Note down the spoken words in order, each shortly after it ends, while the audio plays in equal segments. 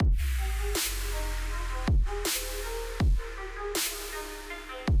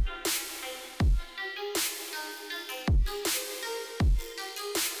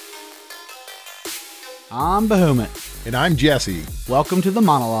I'm Bahamut. And I'm Jesse. Welcome to the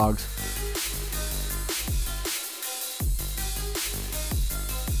monologues.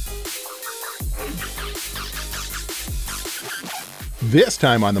 This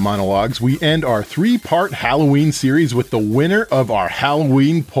time on the monologues, we end our 3-part Halloween series with the winner of our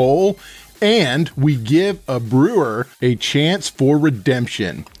Halloween poll, and we give a brewer a chance for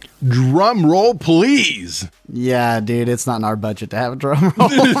redemption. Drum roll, please. Yeah, dude, it's not in our budget to have a drum roll,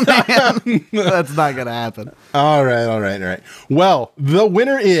 man. That's not going to happen. All right. Well, the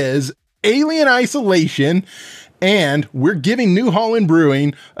winner is Alien Isolation, and we're giving New Holland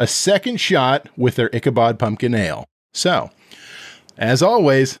Brewing a second shot with their Ichabod Pumpkin Ale. So, as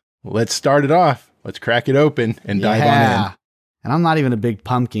always, let's start it off. Let's crack it open and dive on in. And I'm not even a big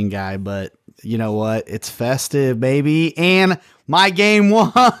pumpkin guy, but you know what? It's festive, baby. And my game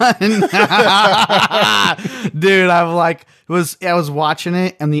won. Dude, I was watching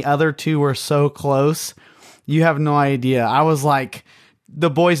it and the other two were so close. You have no idea. I was like,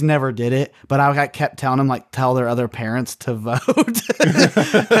 the boys never did it, but I kept telling them, like, tell their other parents to vote.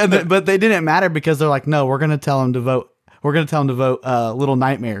 But they didn't matter because they're like, no, we're going to tell them to vote. We're going to tell them to vote Little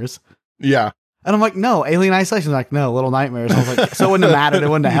Nightmares. Yeah. And I'm like, no, Alien Isolation. They're like, no, Little Nightmares. I was like, so it wouldn't have mattered. It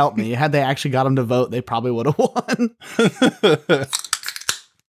wouldn't have helped me. Had they actually got them to vote, they probably would have won.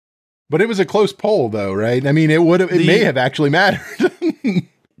 But it was a close poll, though, right? I mean, it may have actually mattered.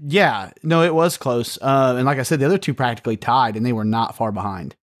 Yeah, no, it was close. And like I said, the other two practically tied, and they were not far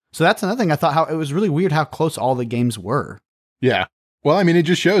behind. So that's another thing. I thought it was really weird how close all the games were. Yeah. Well, I mean, it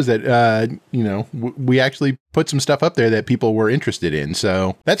just shows that, we actually put some stuff up there that people were interested in.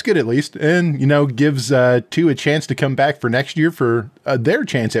 So that's good, at least. And, gives two a chance to come back for next year for their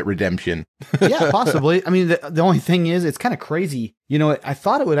chance at redemption. Yeah, possibly. I mean, the only thing is, it's kind of crazy. I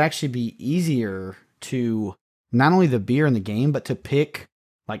thought it would actually be easier to not only the beer in the game, but to pick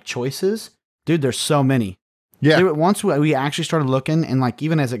like choices. Dude, there's so many. Yeah. Once we actually started looking, and like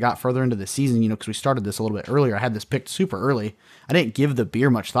even as it got further into the season, because we started this a little bit earlier, I had this picked super early. I didn't give the beer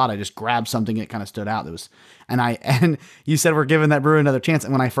much thought. I just grabbed something that kind of stood out. And you said we're giving that brewery another chance.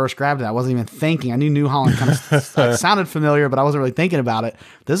 And when I first grabbed it, I wasn't even thinking. I knew New Holland kind of sounded familiar, but I wasn't really thinking about it.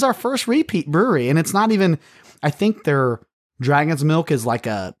 This is our first repeat brewery, and it's not even. I think their Dragon's Milk is like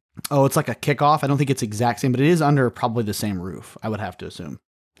it's like a kickoff. I don't think it's exact same, but it is under probably the same roof. I would have to assume.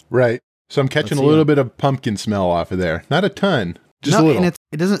 Right. So I'm catching a little bit of pumpkin smell off of there. Not a ton, just a little. And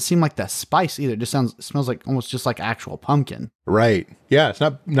it doesn't seem like the spice either. It just smells like almost just like actual pumpkin. Right. Yeah, it's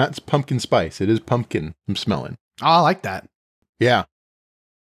not pumpkin spice. It is pumpkin I'm smelling. Oh, I like that. Yeah.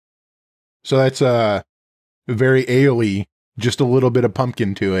 So that's very ale-y, just a little bit of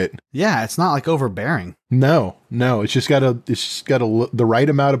pumpkin to it. Yeah, it's not like overbearing. No, it's just got the right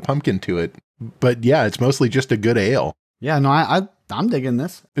amount of pumpkin to it. But yeah, it's mostly just a good ale. Yeah, no, I'm digging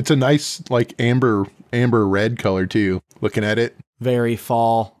this. It's a nice, like, amber red color, too, looking at it. Very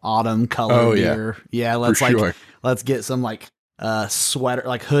fall, autumn color beer. Yeah, let's get some, like, sweater,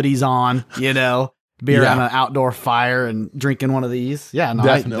 like, hoodies on, beer on an outdoor fire and drinking one of these. Yeah, no,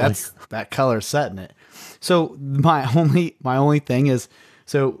 definitely. That color's setting it. So my only thing is,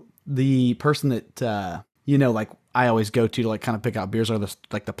 so the person that, like, I always go to like kind of pick out beers, or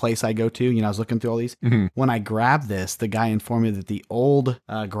the place I go to. I was looking through all these. Mm-hmm. When I grabbed this, the guy informed me that the old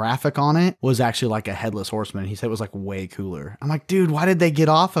graphic on it was actually like a headless horseman. He said it was like way cooler. I'm like, dude, why did they get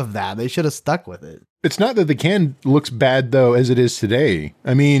off of that? They should have stuck with it. It's not that the can looks bad though, as it is today.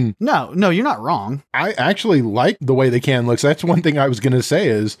 I mean, no, you're not wrong. I actually like the way the can looks. That's one thing I was going to say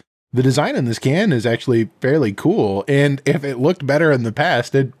is the design on this can is actually fairly cool. And if it looked better in the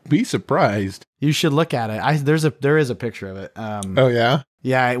past, I'd be surprised. You should look at it. There is a picture of it. Oh yeah?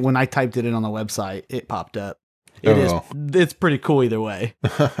 Yeah, when I typed it in on the website, it popped up. It's pretty cool either way.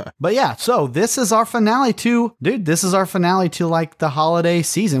 But yeah, so this is our finale to like the holiday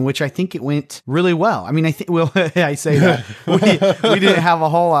season, which I think it went really well. I mean, I say that we didn't have a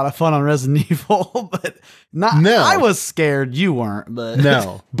whole lot of fun on Resident Evil, but I was scared. You weren't, but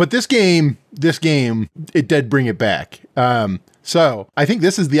no, but this game, it did bring it back. So I think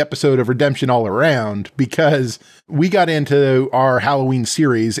this is the episode of redemption all around, because we got into our Halloween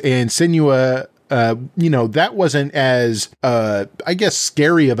series and Senua, that wasn't as, I guess,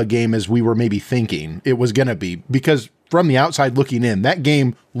 scary of a game as we were maybe thinking it was going to be, because from the outside looking in, that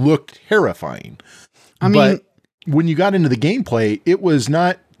game looked terrifying. I mean, when you got into the gameplay, it was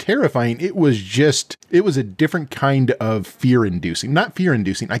not terrifying. It was a different kind of fear-inducing. Not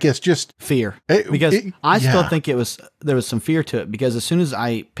fear-inducing, I guess, just fear. I still think there was some fear to it, because as soon as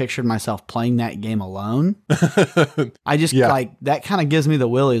I pictured myself playing that game alone, I just like, that kind of gives me the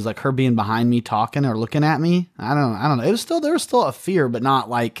willies, like her being behind me talking or looking at me. I don't know. There was still a fear, but not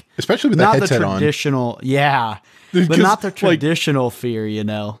like, especially with the headset on. Traditional, but not the traditional fear,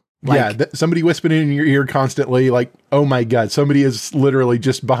 Like, somebody whispering in your ear constantly, like, oh my God, somebody is literally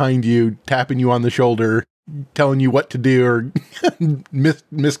just behind you, tapping you on the shoulder, telling you what to do, or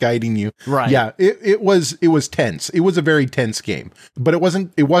misguiding you. Right. Yeah, it was tense. It was a very tense game, but it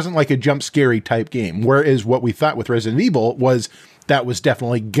wasn't like a jump scary type game. Whereas what we thought with Resident Evil was that was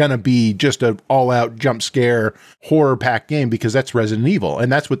definitely gonna be just an all out jump scare horror pack game, because that's Resident Evil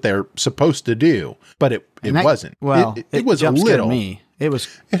and that's what they're supposed to do. But it wasn't. Well, it was a little. Me. It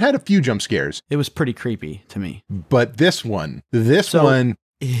had a few jump scares. It was pretty creepy to me. But this one.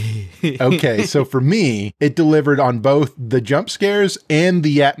 Okay, so for me, it delivered on both the jump scares and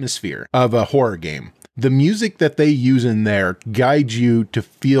the atmosphere of a horror game. The music that they use in there guides you to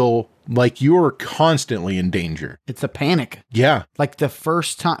feel like you're constantly in danger. It's a panic. Yeah. Like the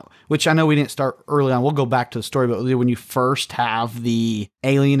first time, which I know we didn't start early on. We'll go back to the story, but when you first have the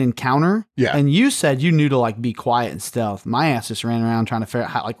alien encounter, and you said you knew to like be quiet and stealth. My ass just ran around trying to figure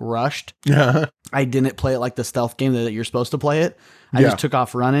out how, like, rushed. I didn't play it like the stealth game that you're supposed to play it. I just took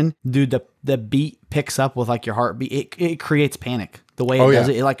off running. Dude, the beat picks up with like your heartbeat. It creates panic. The way it does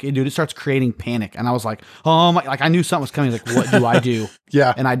it, it starts creating panic. And I was like, oh my, like I knew something was coming. Like, what do I do?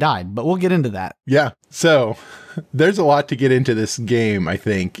 And I died, but we'll get into that. Yeah. So there's a lot to get into this game, I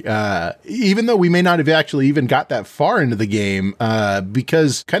think, even though we may not have actually even got that far into the game,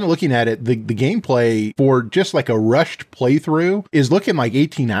 because kind of looking at it, the gameplay for just like a rushed playthrough is looking like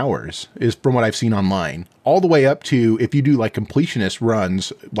 18 hours is from what I've seen online, all the way up to, if you do like completionist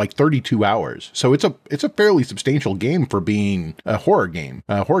runs, like 32 hours. So it's a fairly substantial game for being a horror game.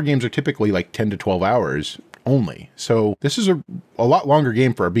 Horror games are typically like 10 to 12 hours only. So this is a lot longer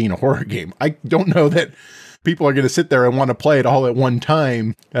game for being a horror game. I don't know that people are going to sit there and want to play it all at one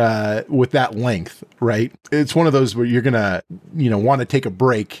time with that length, right? It's one of those where you're going to, want to take a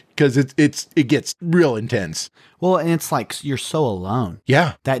break because it gets real intense. Well, and it's like you're so alone.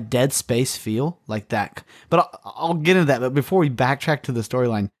 Yeah. That Dead Space feel, like that. But I'll get into that. But before we backtrack to the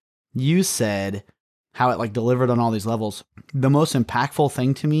storyline, you said how it like delivered on all these levels. The most impactful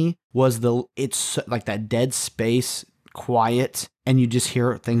thing to me was it's like that Dead Space quiet, and you just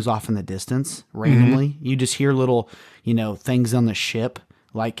hear things off in the distance randomly. Mm-hmm. You just hear little, things on the ship.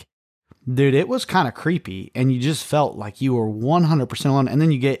 Like, dude, it was kind of creepy, and you just felt like you were 100% alone. And then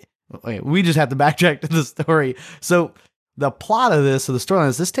we just have to backtrack to the story. So the plot of the storyline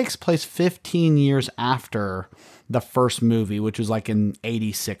is this takes place 15 years after the first movie, which was like in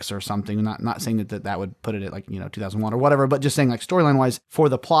 86 or something. Not saying that would put it at like, 2001 or whatever, but just saying like storyline wise for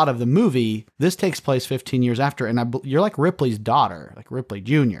the plot of the movie, this takes place 15 years after. And you're like Ripley's daughter, like Ripley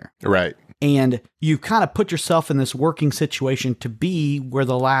Jr. Right. And you kind of put yourself in this working situation to be where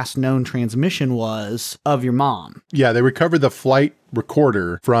the last known transmission was of your mom. Yeah, they recovered the flight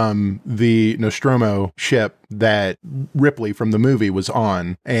recorder from the Nostromo ship that Ripley from the movie was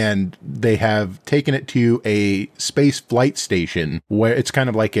on, and they have taken it to a space flight station where it's kind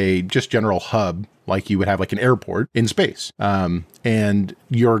of like a just general hub, like you would have like an airport in space. And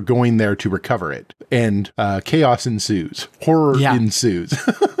you're going there to recover it. And chaos ensues. Horror ensues.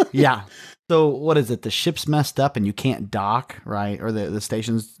 Yeah. So what is it? The ship's messed up and you can't dock, right? Or the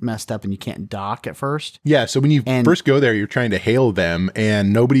station's messed up and you can't dock at first? Yeah, so when you first go there, you're trying to hail them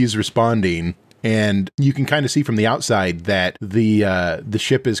and nobody's responding. And you can kind of see from the outside that the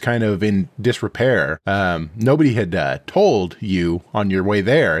ship is kind of in disrepair. Nobody had told you on your way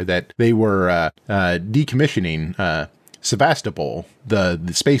there that they were decommissioning Sevastopol, the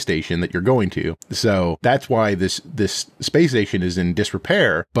space station that you're going to. So that's why this space station is in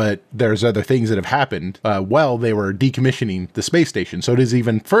disrepair, but there's other things that have happened while they were decommissioning the space station. So it is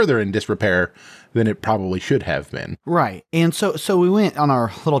even further in disrepair than it probably should have been. Right. And so we went on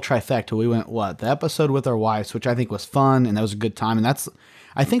our little trifecta. We went, the episode with our wives, which I think was fun, and that was a good time. And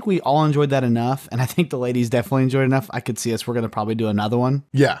I think we all enjoyed that enough, and I think the ladies definitely enjoyed it enough. I could see we're going to probably do another one.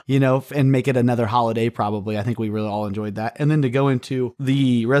 Yeah. And make it another holiday probably. I think we really all enjoyed that. And then to go into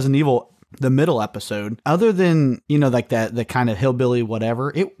the Resident Evil, the middle episode, other than, like that, the kind of hillbilly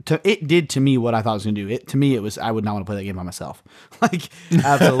whatever, it did to me what I thought it was going to do. To me, I would not want to play that game by myself. Like,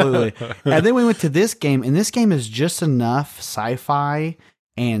 absolutely. And then we went to this game, and this game is just enough sci-fi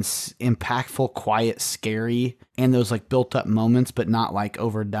and impactful, quiet, scary, and those like built up moments, but not like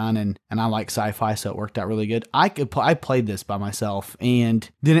overdone. And I like sci-fi, so it worked out really good. I played this by myself and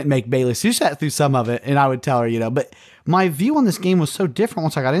didn't make Bailey. She sat through some of it, and I would tell her, but my view on this game was so different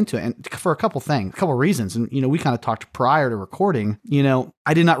once I got into it, and for a couple reasons. And, we kind of talked prior to recording,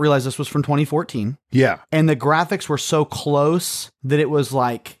 I did not realize this was from 2014. Yeah. And the graphics were so close that it was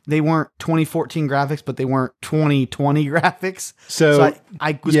like they weren't 2014 graphics, but they weren't 2020 graphics. So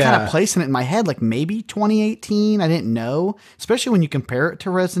I was kind of placing it in my head like maybe 2018. I didn't know, especially when you compare it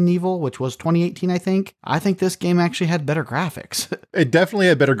to Resident Evil, which was 2018, I think. I think this game actually had better graphics. It definitely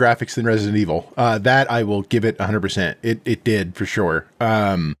had better graphics than Resident Evil. That I will give it 100%. It did for sure.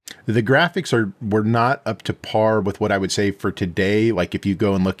 The graphics were not up to par with what I would say for today. Like if you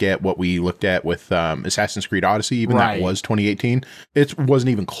go and look at what we looked at with Assassin's Creed Odyssey, even that was 2018, it wasn't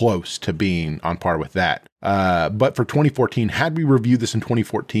even close to being on par with that. But for 2014, had we reviewed this in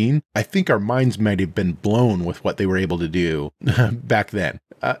 2014, I think our minds might have been blown with what they were able to do back then.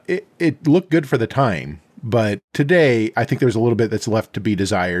 It looked good for the time. But today, I think there's a little bit that's left to be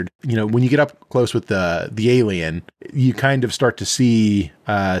desired. When you get up close with the alien, you kind of start to see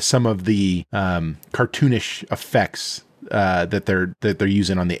some of the cartoonish effects that they're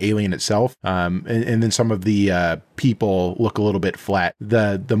using on the alien itself, and then some of the people look a little bit flat.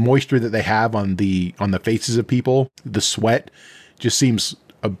 The moisture that they have on the faces of people, the sweat, just seems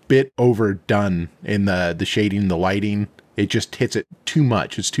a bit overdone in the shading, the lighting. It just hits it too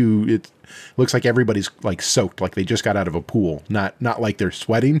much. It looks like everybody's like soaked, like they just got out of a pool. Not like they're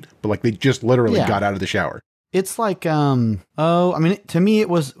sweating, but like they just literally got out of the shower. It's like, to me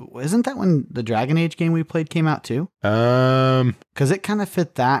isn't that when the Dragon Age game we played came out too? Because it kind of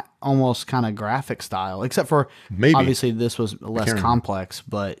fit that almost kind of graphic style, except for maybe obviously this was less complex,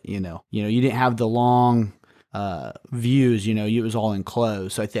 but you didn't have the long views, it was all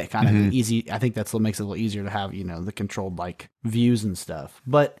enclosed. So I think kind of easy. I think that's what makes it a little easier to have, the controlled like views and stuff.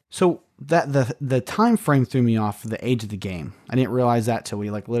 But so that the time frame threw me off for the age of the game. I didn't realize that till we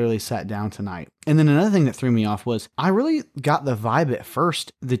like literally sat down tonight. And then another thing that threw me off was I really got the vibe at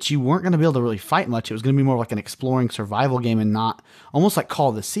first that you weren't going to be able to really fight much. It was going to be more like an exploring survival game and not almost like Call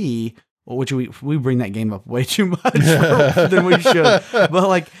of the Sea, which we bring that game up way too much than we should. But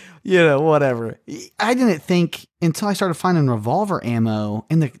like, whatever. I didn't think until I started finding revolver ammo,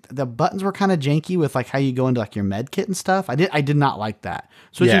 and the buttons were kind of janky with like how you go into like your med kit and stuff. I did not like that.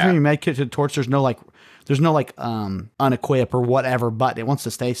 Switching from your med kit to torch, there's no unequip or whatever button. It wants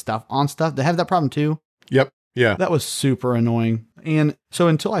to stay on stuff. They have that problem too. Yep. Yeah. That was super annoying. And so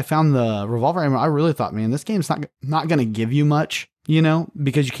until I found the revolver ammo, I really thought, man, this game's not going to give you much.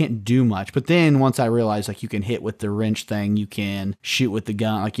 Because you can't do much. But then once I realized like you can hit with the wrench thing, you can shoot with the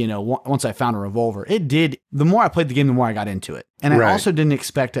gun. Like, once I found a revolver, the more I played the game, the more I got into it. And I also didn't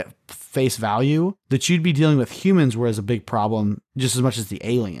expect at face value that you'd be dealing with humans, whereas a big problem just as much as the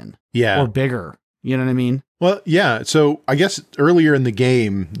alien. Yeah. Or bigger. You know what I mean? Well, yeah. So I guess earlier in the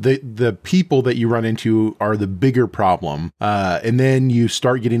game, the people that you run into are the bigger problem. And then you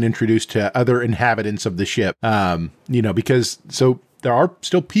start getting introduced to other inhabitants of the ship, because there are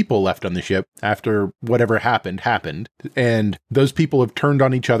still people left on the ship after whatever happened. And those people have turned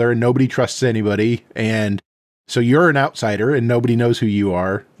on each other and nobody trusts anybody. And so you're an outsider and nobody knows who you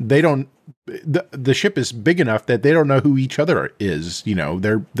are. The ship is big enough that they don't know who each other is.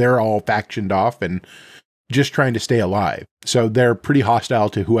 They're all factioned off and just trying to stay alive. So they're pretty hostile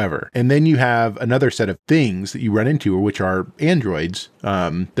to whoever. And then you have another set of things that you run into, which are androids.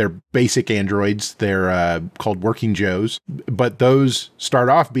 They're basic androids. They're called Working Joes, but those start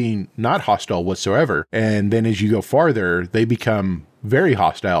off being not hostile whatsoever. And then as you go farther, they become very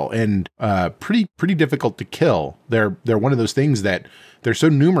hostile and pretty difficult to kill. They're one of those things that they're so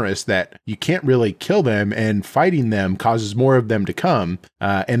numerous that you can't really kill them, and fighting them causes more of them to come.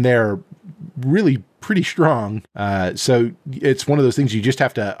 And they're really pretty strong. So it's one of those things you just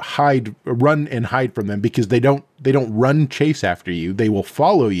have to run and hide from them, because they don't run chase after you. They will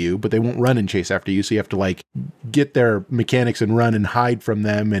follow you, but they won't run and chase after you. So you have to like get their mechanics and run and hide from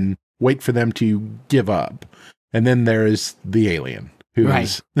them and wait for them to give up. And then there's the alien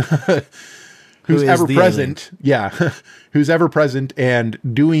who's who's ever present. Yeah. Who's ever present and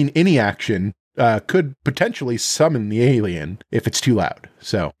doing any action could potentially summon the alien if it's too loud.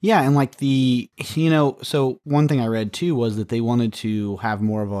 So yeah, and like so one thing I read too was that they wanted to have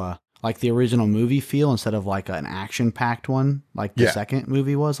more of a like the original movie feel instead of like an action-packed one, like the second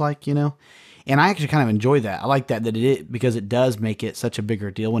movie was like, And I actually kind of enjoy that. I like that because it does make it such a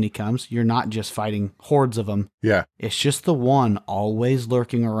bigger deal when he comes. You're not just fighting hordes of them. Yeah. It's just the one always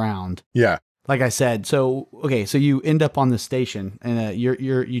lurking around. Yeah. like I said, so you end up on the station, and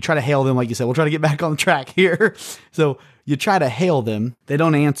you try to hail them, like you said. We'll try to get back on the track here. So you try to hail them, they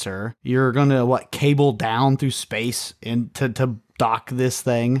don't answer. You're gonna cable down through space and to dock this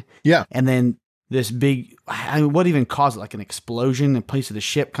thing. Yeah. And then this big, what even caused it? Like an explosion, a piece of the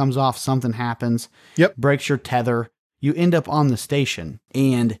ship comes off, something happens. Yep. Breaks your tether. You end up on the station,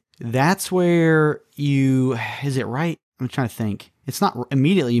 and that's where is it right? I'm trying to think. It's not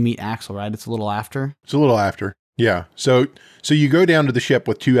immediately you meet Axel, right? It's a little after. It's a little after. Yeah. So you go down to the ship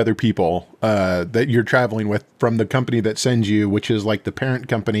with two other people that you're traveling with from the company that sends you, which is like the parent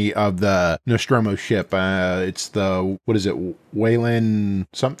company of the Nostromo ship. It's the, what is it? Wayland,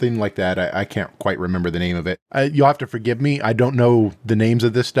 something like that. I can't quite remember the name of it. You'll have to forgive me. I don't know the names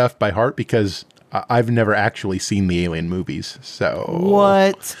of this stuff by heart because I've never actually seen the Alien movies. So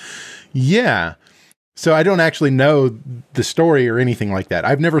what? Yeah. So I don't actually know the story or anything like that.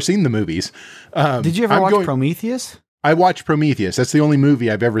 I've never seen the movies. Did you ever watch Prometheus? I watched Prometheus. That's the only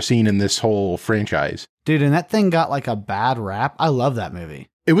movie I've ever seen in this whole franchise. Dude, and that thing got like a bad rap. I love that movie.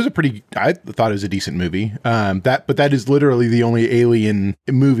 It was I thought it was a decent movie. But that is literally the only Alien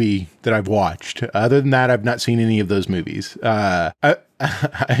movie that I've watched. Other than that, I've not seen any of those movies.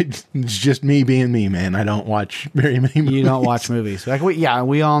 It's just me being me, man. I don't watch very many movies. You don't watch movies. Like we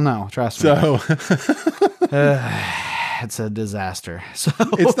all know. Trust me. So it's a disaster. So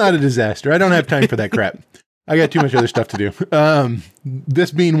it's not a disaster. I don't have time for that crap. I got too much other stuff to do. This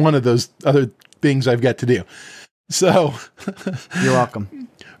being one of those other things I've got to do. So you're welcome.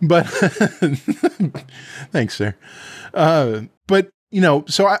 But thanks, sir. But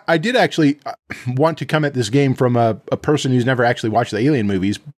so I did actually want to come at this game from a person who's never actually watched the Alien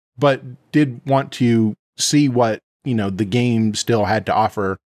movies, but did want to see what, the game still had to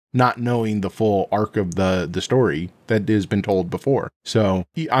offer, not knowing the full arc of the story that has been told before. So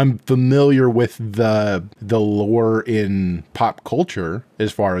I'm familiar with the lore in pop culture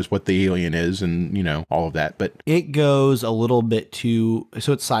as far as what the alien is and, all of that. But it goes a little bit too,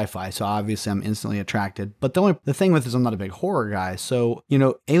 so it's sci-fi. So obviously I'm instantly attracted. But the thing with this, I'm not a big horror guy. So,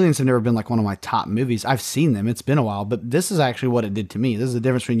 Aliens have never been like one of my top movies. I've seen them. It's been a while, but this is actually what it did to me. This is the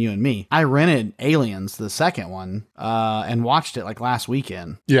difference between you and me. I rented Aliens, the second one, and watched it like last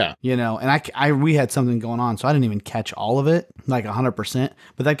weekend. Yeah. And we had something going on, so I didn't even catch all of it, like 100%.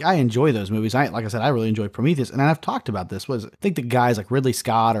 But I enjoy those movies. Like I said, I really enjoy Prometheus. And I've talked about this. I think the guys like Ridley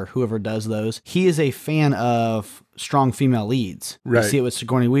Scott or whoever does those, he is a fan of strong female leads. Right. You see it with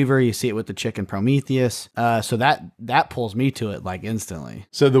Sigourney Weaver, you see it with the chick in Prometheus. So that pulls me to it like instantly.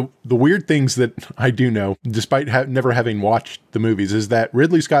 So the weird things that I do know, despite never having watched the movies, is that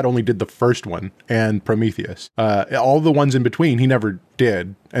Ridley Scott only did the first one and Prometheus. All the ones in between he never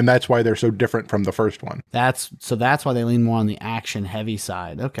did, and that's why they're so different from the first one. That's why they lean more on the action heavy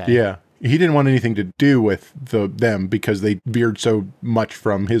side. Okay. Yeah. He didn't want anything to do with them because they veered so much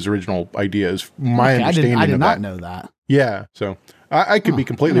from his original ideas. My understanding I did of not that. know that. Yeah. So I could be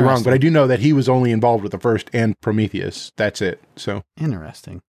completely wrong, but I do know that he was only involved with the first and Prometheus. That's it. So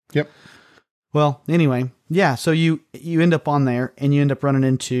interesting. Yep. Well, anyway, yeah. So you end up on there, and you end up running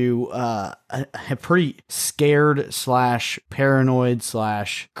into a pretty scared / paranoid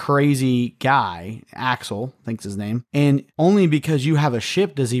 / crazy guy. Axel, I think's his name. And only because you have a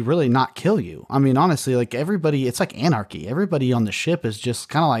ship does he really not kill you. I mean, honestly, like everybody, it's like anarchy. Everybody on the ship is just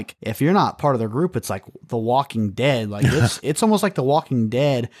kind of like, if you're not part of the group, it's like The Walking Dead. Like it's almost like The Walking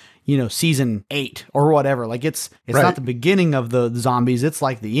Dead. Season 8 or whatever. Like it's right. Not the beginning of the zombies. It's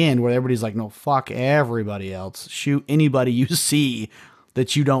like the end where everybody's like, no, fuck everybody else. Shoot anybody you see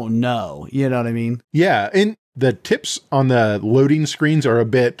that you don't know. You know what I mean? Yeah. And the tips on the loading screens are a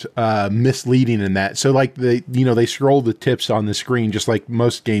bit misleading in that. So like they scroll the tips on the screen just like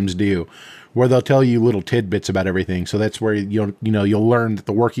most games do, where they'll tell you little tidbits about everything. So that's where you'll learn that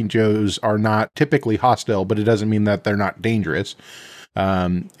the working Joes are not typically hostile, but it doesn't mean that they're not dangerous.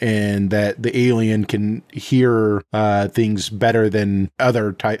 And that the alien can hear things better than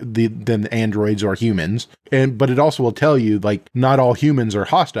than androids or humans. But it also will tell you like not all humans are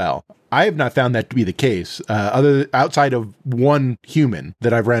hostile. I have not found that to be the case. Outside of one human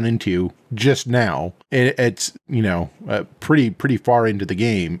that I've run into just now, it's pretty far into the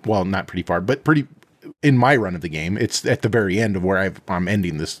game. Well, not pretty far, but pretty in my run of the game. It's at the very end of where I'm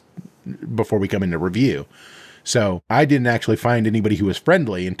ending this before we come into review. So I didn't actually find anybody who was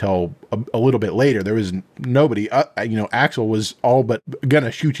friendly until a little bit later. There was nobody, Axel was all but gonna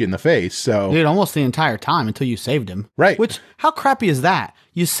shoot you in the face. So dude, almost the entire time until you saved him. Right. Which, how crappy is that?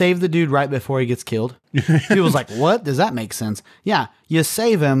 You save the dude right before he gets killed. People's like, what? Does that make sense? Yeah, you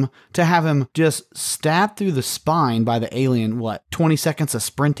save him to have him just stabbed through the spine by the alien, 20 seconds of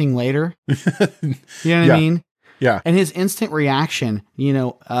sprinting later? You know what I mean? Yeah. And his instant reaction,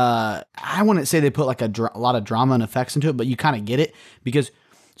 I wouldn't say they put like a lot of drama and effects into it, but you kind of get it because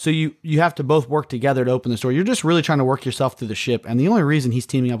so you have to both work together to open the door. You're just really trying to work yourself through the ship. And the only reason he's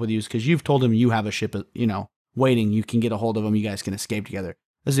teaming up with you is because you've told him you have a ship, waiting. You can get a hold of him. You guys can escape together.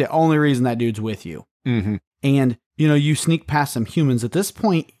 That's the only reason that dude's with you. Mm-hmm. And, you sneak past some humans. At this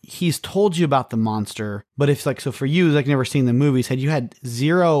point, he's told you about the monster. But if so for you, like never seen the movies, had you had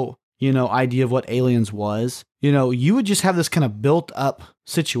zero, idea of what aliens was, you would just have this kind of built up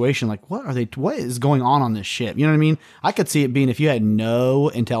situation. Like, what is going on this ship? You know what I mean? I could see it being, if you had no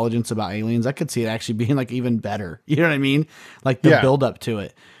intelligence about aliens, I could see it actually being like even better. You know what I mean? Like the build up to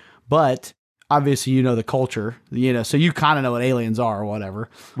it. But obviously, the culture, so you kind of know what aliens are or whatever.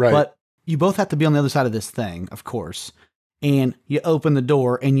 Right. But you both have to be on the other side of this thing, of course. And you open the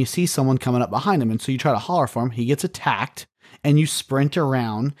door and you see someone coming up behind him. And so you try to holler for him. He gets attacked and you sprint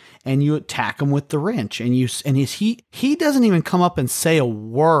around and you attack him with the wrench. And he doesn't even come up and say a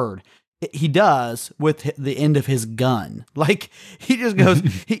word. He does with the end of his gun. Like he just goes,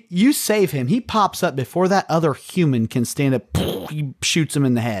 you save him. He pops up before that other human can stand up. He shoots him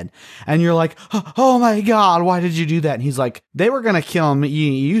in the head. And you're like, oh my God, why did you do that? And he's like, they were going to kill him.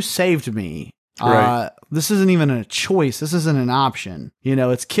 You saved me. Right. This isn't even a choice. This isn't an option.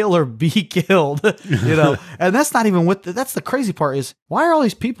 It's kill or be killed, and that's not even that's the crazy part is why are all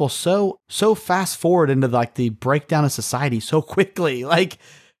these people so fast forward into like the breakdown of society so quickly? Like,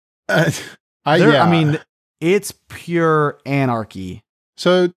 I mean, it's pure anarchy.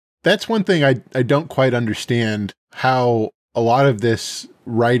 So that's one thing I don't quite understand how a lot of this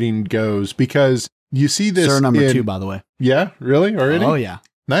writing goes, because you see this. Sir number 2, by the way. Yeah, really? Already? Oh, yeah.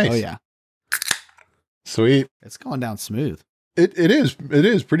 Nice. Oh, yeah. Sweet. It's going down smooth. It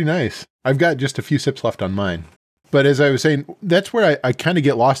is pretty nice. I've got just a few sips left on mine. But as I was saying, that's where I kind of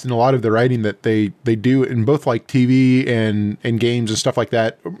get lost in a lot of the writing that they do in both like TV and games and stuff like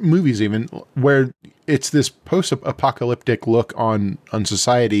that, movies even, where it's this post-apocalyptic look on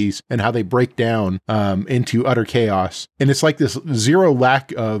societies and how they break down into utter chaos. And it's like this zero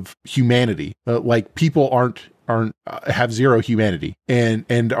lack of humanity. Like people have zero humanity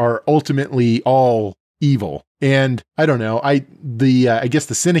and are ultimately all evil. And I don't know, I guess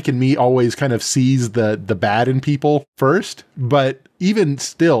the cynic in me always kind of sees the bad in people first, but even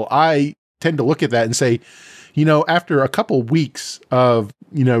still, I tend to look at that and say, after a couple weeks of,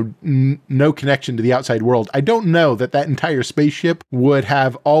 no connection to the outside world, I don't know that entire spaceship would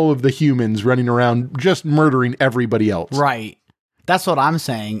have all of the humans running around just murdering everybody else. Right. That's what I'm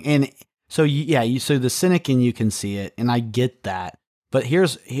saying. And so, so the cynic in you can see it, and I get that. But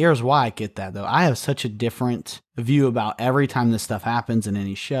here's why I get that, though. I have such a different view about every time this stuff happens in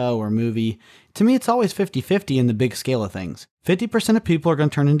any show or movie. To me, it's always 50-50 in the big scale of things. 50% of people are going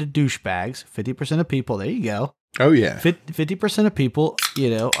to turn into douchebags. 50% of people, there you go. Oh, yeah. 50% of people,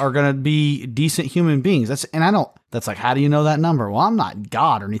 are going to be decent human beings. That's like, how do you know that number? Well, I'm not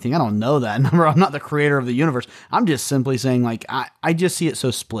God or anything. I don't know that number. I'm not the creator of the universe. I'm just simply saying, like, I just see it so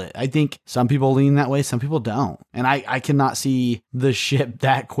split. I think some people lean that way, some people don't. And I cannot see the ship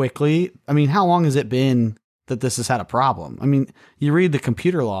that quickly. I mean, how long has it been that this has had a problem? I mean, you read the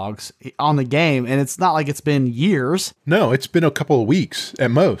computer logs on the game, and it's not like it's been years. No, it's been a couple of weeks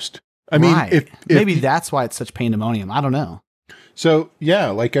at most. I mean, right. If maybe that's why it's such pandemonium. I don't know. So, yeah,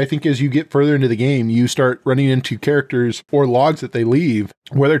 like I think as you get further into the game, you start running into characters or logs that they leave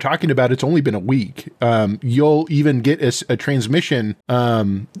where they're talking about it's only been a week. You'll even get a transmission.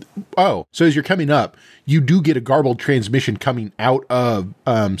 So as you're coming up, you do get a garbled transmission coming out of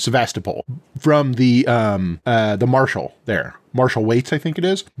Sevastopol from the Marshal there. Marshall Waits, I think it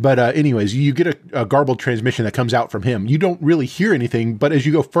is. But anyways, you get a garbled transmission that comes out from him. You don't really hear anything, but as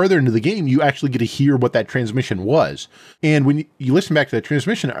you go further into the game, you actually get to hear what that transmission was. And when you listen back to that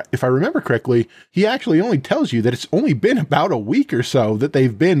transmission, if I remember correctly, he actually only tells you that it's only been about a week or so that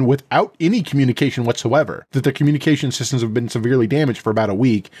they've been without any communication whatsoever, that their communication systems have been severely damaged for about a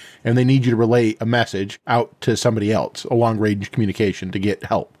week, and they need you to relay a message out to somebody else, a long-range communication, to get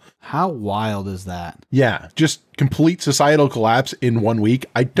help. How wild is that? Yeah, just complete societal collapse in 1 week.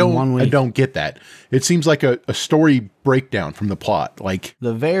 I don't get that. It seems like a story breakdown from the plot. Like,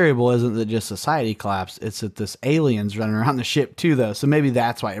 the variable isn't that just society collapsed, it's that this alien's running around the ship too, though. So maybe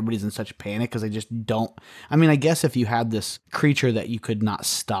that's why everybody's in such panic, because they just don't. I mean, I guess if you had this creature that you could not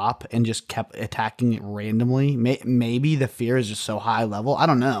stop and just kept attacking it randomly, maybe the fear is just so high level. I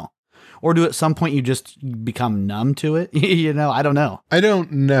don't know. Or do at some point you just become numb to it? I don't know. I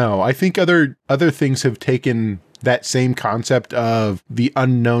don't know. I think other things have taken that same concept of the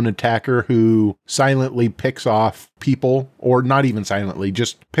unknown attacker who silently picks off people, or not even silently,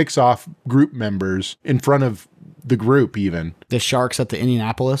 just picks off group members in front of the group even. The Sharks at the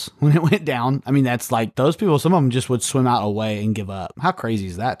Indianapolis, when it went down, I mean, that's like those people, some of them just would swim out away and give up. How crazy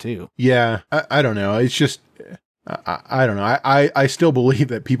is that too? Yeah, I don't know. It's just, I don't know. I still believe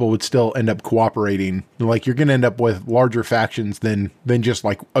that people would still end up cooperating. Like, you're going to end up with larger factions than just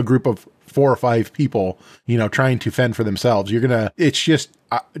like a group of 4 or 5 people, trying to fend for themselves. It's just,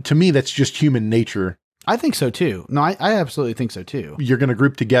 to me, that's just human nature. I think so too. No, I absolutely think so too. You're going to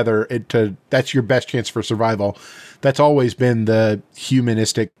group together that's your best chance for survival. That's always been the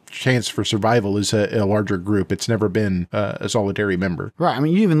humanistic chance for survival, is a larger group. It's never been a solitary member. Right. I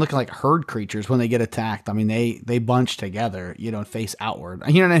mean, you even look at like herd creatures when they get attacked. I mean, they bunch together, and face outward.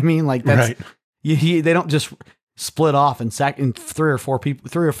 You know what I mean? Like that's, right. They don't just split off and sack in 3 or 4 people,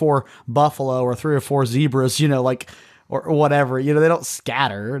 3 or 4 buffalo or 3 or 4 zebras, or whatever, they don't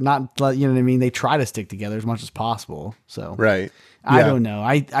scatter, not, you know what I mean? They try to stick together as much as possible. So, right. Yeah. I don't know.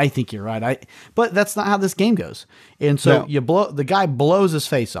 I think you're right. But that's not how this game goes. And so the guy blows his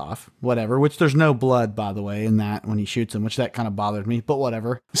face off, whatever, which there's no blood, by the way, in that when he shoots him, which that kind of bothered me, but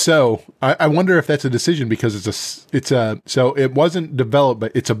whatever. So I wonder if that's a decision, because so it wasn't developed,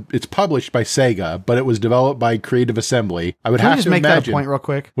 but it's published by Sega, but it was developed by Creative Assembly. I would Can have we just to make imagine. that a point real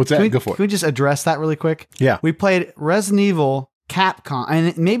quick? What's that? Go for it. Can we just address that really quick? Yeah. We played Resident Evil, Capcom,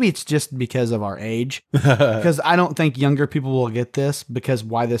 and maybe it's just because of our age, because I don't think younger people will get this, because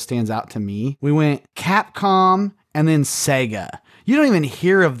why this stands out to me. We went Capcom and then Sega. You don't even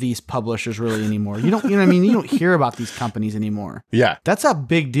hear of these publishers really anymore. You know what I mean? You don't hear about these companies anymore. Yeah. That's a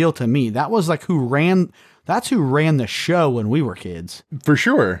big deal to me. That was like that's who ran the show when we were kids. For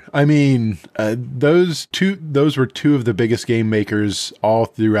sure. I mean, those were 2 of the biggest game makers all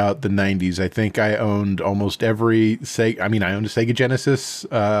throughout the 90s. I think I owned almost every I owned a Sega Genesis.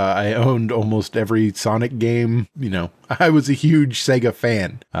 I owned almost every Sonic game. I was a huge Sega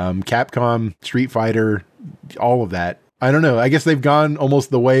fan. Capcom, Street Fighter, all of that. I don't know. I guess they've gone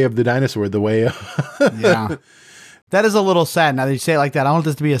almost the way of the dinosaur, the way of yeah. That is a little sad. Now that you say it like that, I don't want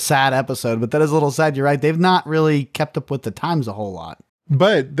this to be a sad episode, but that is a little sad. You're right. They've not really kept up with the times a whole lot.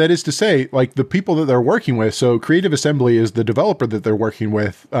 But that is to say, like, the people that they're working with, so Creative Assembly is the developer that they're working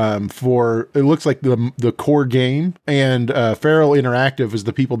with for, it looks like the core game, and Feral Interactive is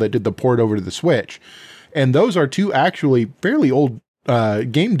the people that did the port over to the Switch. And those are 2 actually fairly old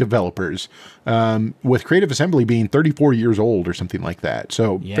game developers, with Creative Assembly being 34 years old or something like that.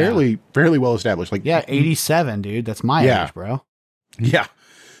 So fairly well established. Like 87, dude. That's my age, bro. Yeah.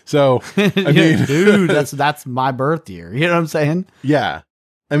 So I mean, dude, that's my birth year. You know what I'm saying? Yeah.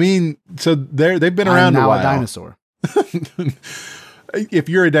 I mean, so they've been around a while. A dinosaur. If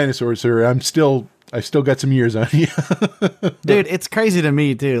you're a dinosaur, sir, I still got some years on you. Dude, it's crazy to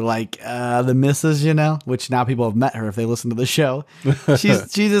me too. Like the missus, which now people have met her if they listen to the show.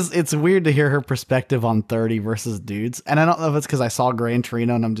 She's just, it's weird to hear her perspective on 30 versus dudes. And I don't know if it's because I saw Gran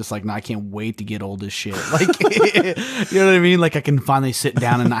Torino and I'm just like, no, I can't wait to get old as shit. Like, you know what I mean? Like I can finally sit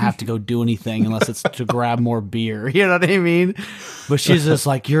down and not have to go do anything unless it's to grab more beer. You know what I mean? But she's just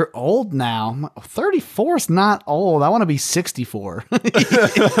like, you're old now. I'm like, 34 is not old. I want to be 64.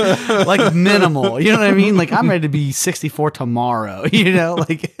 Like minimal. You know what I mean? Like I'm ready to be 64 tomorrow,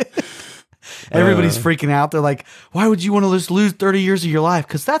 like everybody's freaking out. They're like, why would you want to just lose 30 years of your life?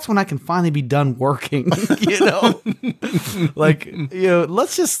 Because that's when I can finally be done working, like,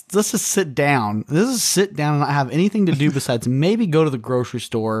 let's just sit down. This is sit down and not have anything to do besides maybe go to the grocery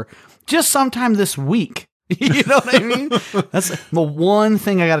store just sometime this week. You know what I mean? That's the one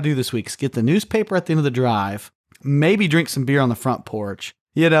thing I got to do this week is get the newspaper at the end of the drive, maybe drink some beer on the front porch,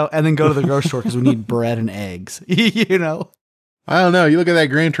 and then go to the grocery store because we need bread and eggs, I don't know. You look at that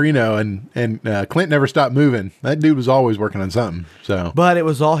Gran Torino and Clint never stopped moving. That dude was always working on something. So, but it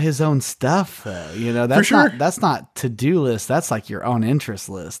was all his own stuff though. That's For sure. that's not to-do list. That's like your own interest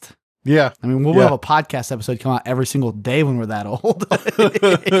list. Yeah. I mean, we'll have a podcast episode come out every single day when we're that old.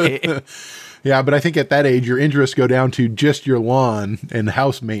 Yeah, but I think at that age, your interests go down to just your lawn and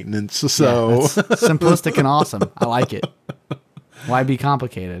house maintenance. So that's simplistic and awesome. I like it. Why be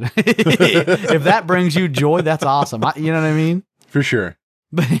complicated? If that brings you joy, that's awesome. You know what I mean? For sure.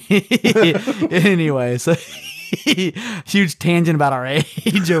 But anyway, so huge tangent about our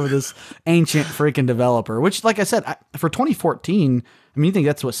age over this ancient freaking developer, which, like I said, for 2014, I mean, you think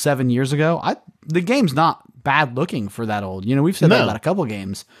that's 7 years ago? The game's not bad looking for that old. We've said that about a couple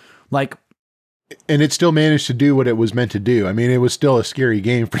games. Like, And it still managed to do what it was meant to do. I mean, it was still a scary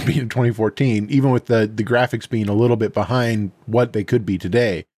game for being in 2014, even with the graphics being a little bit behind what they could be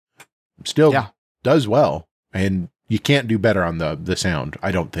today. Still does well. And you can't do better on the sound,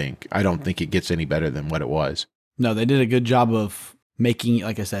 I don't think. I don't think it gets any better than what it was. No, they did a good job of making,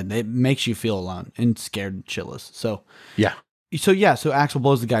 like I said, it makes you feel alone and scared and shitless. So So Axel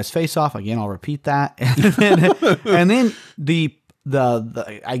blows the guy's face off. Again, I'll repeat that. And then the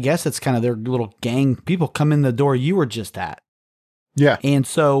I guess it's kind of their little gang people come in the door you were just at. Yeah. And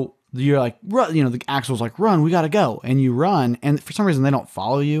so you're like, run, the Axel's like, run, we got to go. And you run. And for some reason they don't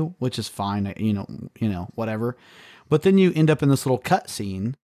follow you, which is fine. Whatever. But then you end up in this little cut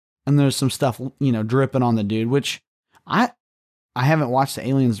scene and there's some stuff, dripping on the dude, which I haven't watched the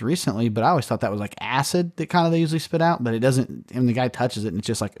Aliens recently, but I always thought that was like acid that kind of they usually spit out, but it doesn't, and the guy touches it and it's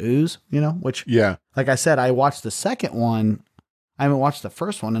just like ooze, which, like I said, I watched the second one. I haven't watched the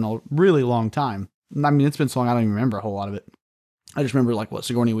first one in a really long time. I mean, it's been so long, I don't even remember a whole lot of it. I just remember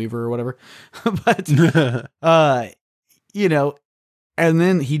Sigourney Weaver or whatever, but, and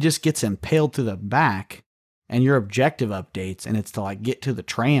then he just gets impaled to the back and your objective updates and it's to like get to the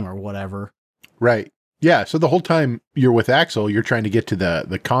tram or whatever. Right. Yeah, so the whole time you're with Axel, you're trying to get to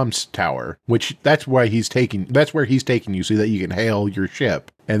the comms tower, which that's where he's taking you so that you can hail your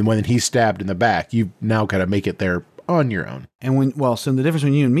ship. And when he's stabbed in the back, you've now got to make it there on your own. And so the difference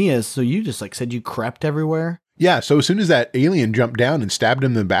between you and me is, so you just said you crept everywhere? Yeah, so as soon as that alien jumped down and stabbed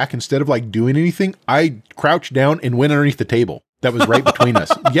him in the back, instead of doing anything, I crouched down and went underneath the table that was right between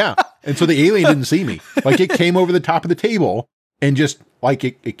us. Yeah, and so the alien didn't see me. It came over the top of the table and just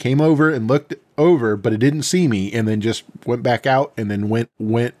it came over and looked over, but it didn't see me, and then just went back out, and then went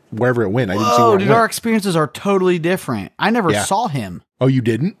wherever it went. I didn't see where it went. Our experiences are totally different. I never saw him. Oh, you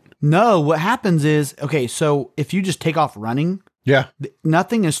didn't? No. What happens is, okay, so if you just take off running,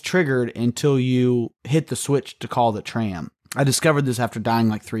 nothing is triggered until you hit the switch to call the tram. I discovered this after dying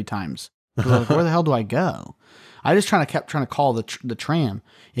like 3 times. I was like, where the hell do I go? I just kept trying to call the tram.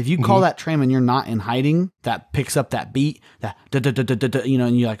 If you call that tram and you're not in hiding, that picks up that beat, that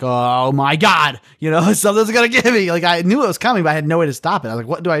and you're like, oh my God, something's gonna get me. I knew it was coming, but I had no way to stop it. I was like,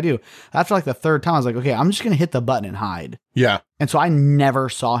 what do I do? After the 3rd time, I was like, okay, I'm just gonna hit the button and hide. Yeah. And so I never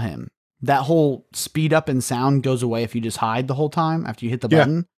saw him. That whole speed up in sound goes away if you just hide the whole time after you hit the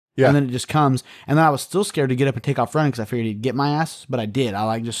button. Yeah. And then it just comes. And then I was still scared to get up and take off running because I figured he'd get my ass, but I did.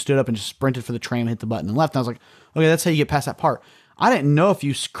 I just stood up and just sprinted for the tram, hit the button and left. And I was like, okay, that's how you get past that part. I didn't know if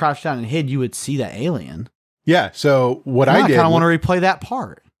you crouched down and hid, you would see that alien. Yeah. So what I did, I kind of want to replay that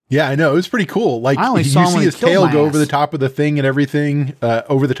part. Yeah, I know. It was pretty cool. I only saw you see his tail go over the top of the thing and everything,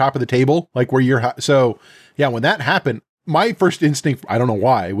 over the top of the table, where you're. So yeah, when that happened, my first instinct, I don't know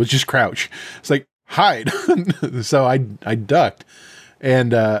why, was just crouch. It's like hide. So I ducked.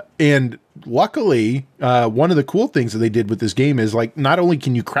 And luckily, one of the cool things that they did with this game is not only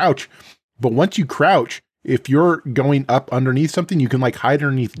can you crouch, but once you crouch, if you're going up underneath something, you can hide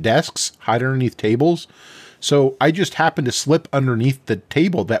underneath desks, hide underneath tables. So I just happened to slip underneath the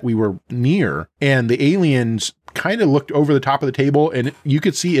table that we were near, and the aliens kind of looked over the top of the table, and you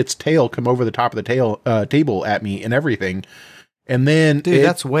could see its tail come over the top of the table at me and everything. And then, dude,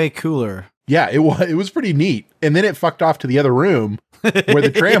 that's way cooler. Yeah, it was pretty neat. And then it fucked off to the other room where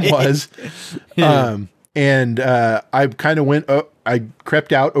the tram was. I kind of I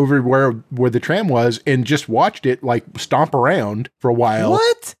crept out over where the tram was and just watched it stomp around for a while.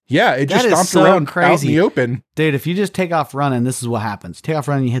 What? Yeah, it just stomped around crazy. Out in the open. Dude, if you just take off running, this is what happens. Take off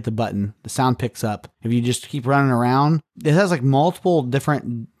running, you hit the button, the sound picks up. If you just keep running around, it has multiple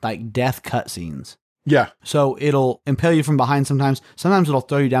different death cutscenes. Yeah. So it'll impale you from behind sometimes. Sometimes it'll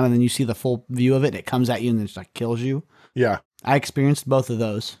throw you down and then you see the full view of it. It comes at you and then just kills you. Yeah. I experienced both of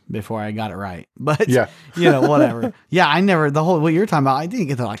those before I got it right. But, yeah. Whatever. Yeah, I never, what you're talking about, I didn't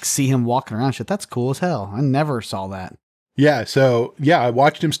get to see him walking around shit. That's cool as hell. I never saw that. Yeah. So, I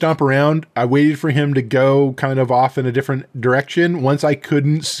watched him stomp around. I waited for him to go kind of off in a different direction. Once I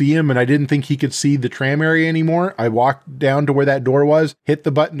couldn't see him and I didn't think he could see the tram area anymore, I walked down to where that door was, hit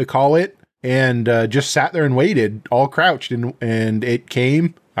the button to call it, and just sat there and waited, all crouched. And it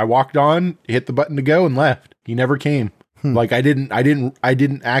came. I walked on, hit the button to go, and left. He never came. I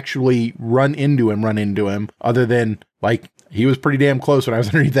didn't actually run into him other than he was pretty damn close when I was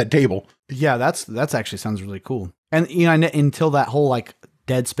underneath that table. Yeah, that's actually sounds really cool. And until that whole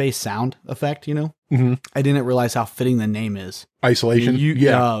Dead Space sound effect, mm-hmm. I didn't realize how fitting the name is. Isolation.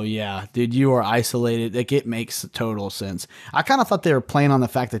 Oh yeah, dude, you are isolated. It makes total sense. I kind of thought they were playing on the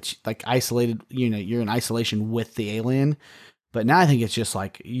fact that isolated. You're in isolation with the alien, but now I think it's just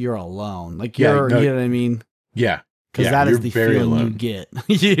you're alone. You know what I mean? Yeah. because Yeah, that is you're the very feeling you alone. get.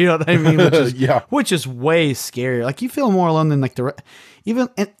 You know what I mean? Yeah. Which is way scarier. Like you feel more alone than like even,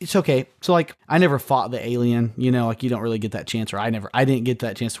 and it's okay. So like I never fought the alien, you know, like you don't really get that chance, or I didn't get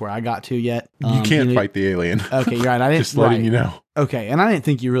that chance to where I got to yet. You can't fight the alien. Okay, you're right. I didn't. Just letting you know. Okay, and I didn't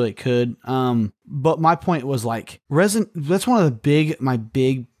think you really could. But my point was like That's one of my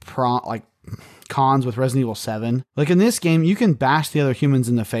big cons with Resident Evil 7. Like in this game, you can bash the other humans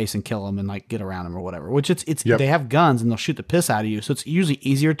in the face and kill them and like get around them or whatever. Which they have guns and they'll shoot the piss out of you, so it's usually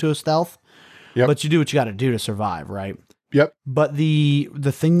easier to stealth. Yep. But you do what you got to do to survive, right? Yep. But the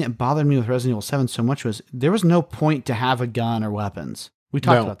thing that bothered me with Resident Evil 7 so much was there was no point to have a gun or weapons. We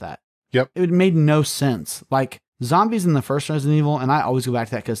talked about that. Yep. It made no sense. Like zombies in the first Resident Evil, and I always go back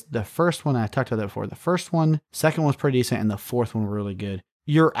to that because the first one, I talked about that before, the first one, second one was pretty decent, and the fourth one were really good.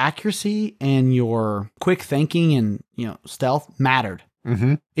 Your accuracy and your quick thinking and, stealth mattered.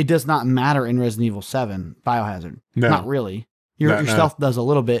 Mm-hmm. It does not matter in Resident Evil 7 Biohazard. No. Not really. Your stealth does a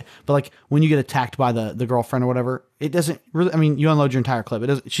little bit, but like when you get attacked by the girlfriend or whatever, it doesn't really, I mean, you unload your entire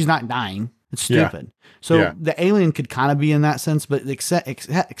clip. She's not dying. It's stupid. Yeah. So the alien could kind of be in that sense, but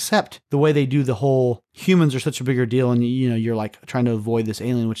except the way they do the whole humans are such a bigger deal, and you're like trying to avoid this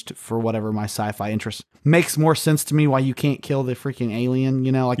alien, which for whatever my sci-fi interest makes more sense to me why you can't kill the freaking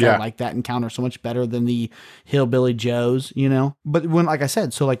alien, I like that encounter so much better than the hillbilly Joes, But like I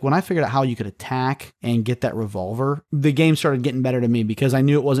said, so like when I figured out how you could attack and get that revolver, the game started getting better to me because I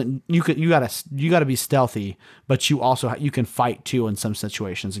knew it wasn't you gotta be stealthy, but you can fight too in some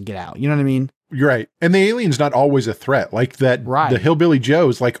situations and get out. You know what I mean? You're right. And the alien's not always a threat. Like that, the hillbilly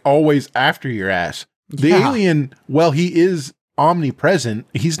Joe's like always after your ass. The alien, well, he is omnipresent.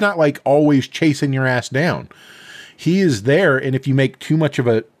 He's not like always chasing your ass down. He is there, and if you make too much of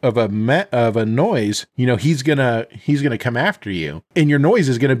a noise, he's gonna come after you. And your noise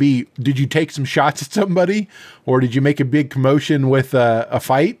is gonna be, did you take some shots at somebody, or did you make a big commotion with a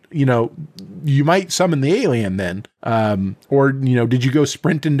fight? You might summon the alien then, or did you go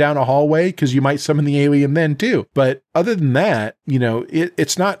sprinting down a hallway? Because you might summon the alien then too. But other than that,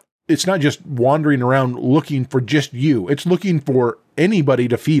 it's not just wandering around looking for just you. It's looking for anybody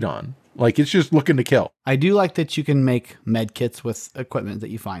to feed on. Like, it's just looking to kill. I do like that you can make med kits with equipment that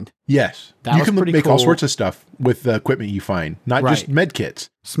you find. Yes. You can make all sorts of stuff with the equipment you find, not just med kits.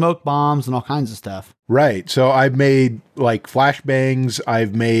 Smoke bombs and all kinds of stuff. Right. So I've made like flashbangs.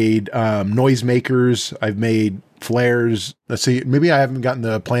 I've made noisemakers. I've made flares. Let's see. Maybe I haven't gotten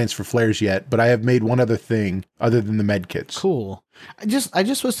the plans for flares yet, but I have made one other thing other than the med kits. Cool. I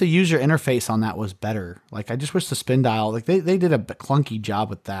just wish the user interface on that was better. Like I just wish the spin dial, like they did a clunky job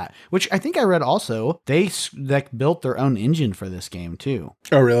with that, which I think I read also they built their own engine for this game too.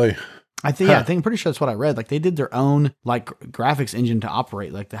 Oh, really? I think I'm pretty sure that's what I read. Like they did their own like graphics engine to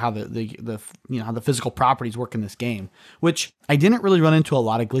operate like how the how the physical properties work in this game, which I didn't really run into a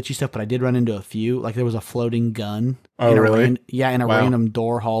lot of glitchy stuff, but I did run into a few. Like there was a floating gun. Oh, really? In a random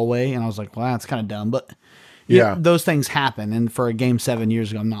door hallway, and I was like, well, that's kind of dumb, but those things happen. And for a game 7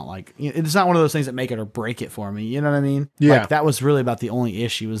 years ago, I'm not like, it's not one of those things that make it or break it for me. You know what I mean? Yeah. Like that was really about the only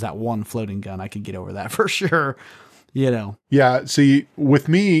issue was that one floating gun. I could get over that for sure. Yeah. See, with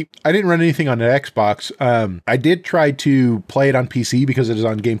me, I didn't run anything on an Xbox. I did try to play it on PC because it is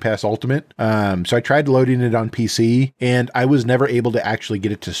on Game Pass Ultimate. So I tried loading it on PC and I was never able to actually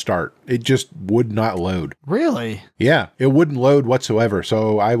get it to start. It just would not load. Really? Yeah. It wouldn't load whatsoever.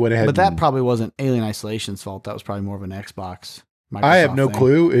 So I went ahead. But that probably wasn't Alien Isolation's fault. That was probably more of an Xbox. Microsoft I have no thing.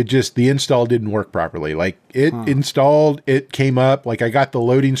 clue. It just, the install didn't work properly. Like it installed, it came up, like I got the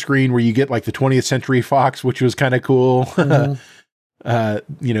loading screen where you get like the 20th Century Fox, which was kind of cool.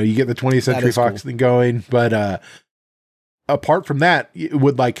 Mm-hmm. You get the 20th Century Fox thing going, but apart from that, it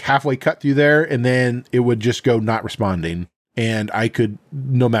would like halfway cut through there and then it would just go not responding. And I could,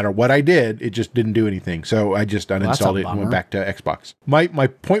 no matter what I did, it just didn't do anything. So I just uninstalled it and went back to Xbox. My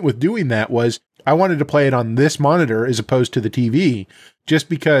point with doing that was I wanted to play it on this monitor as opposed to the TV, just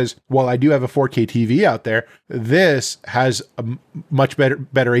because while I do have a 4K TV out there, this has a much better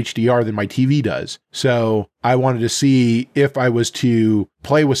HDR than my TV does. So I wanted to see if I was to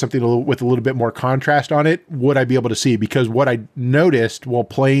play with something with a little bit more contrast on it, would I be able to see? Because what I noticed while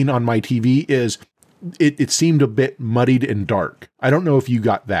playing on my TV is it seemed a bit muddied and dark. I don't know if you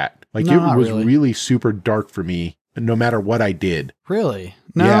got that. Like it was really super dark for me, no matter what I did. Really?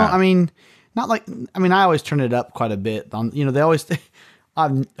 No, yeah. I mean, I always turn it up quite a bit. They always,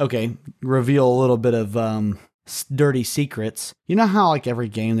 reveal a little bit of dirty secrets. You know how like every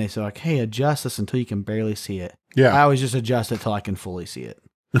game they say like, hey, adjust this until you can barely see it. Yeah. I always just adjust it till I can fully see it.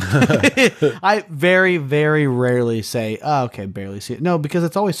 I very, very rarely say, oh, okay, barely see it. No, because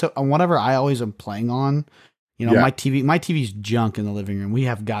it's always so, whatever I always am playing on, You know, Yeah. my TV's junk in the living room. We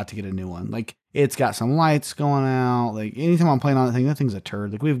have got to get a new one. Like, it's got some lights going out. Like, anytime I'm playing on that thing's a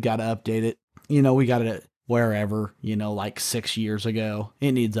turd. Like, we've got to update it. You know, we got it wherever, you know, like 6 years ago.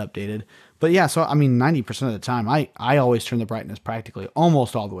 It needs updated. But yeah, so I mean, 90% of the time, I always turn the brightness practically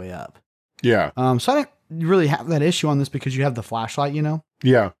almost all the way up. Yeah. So I didn't really have that issue on this because you have the flashlight, you know,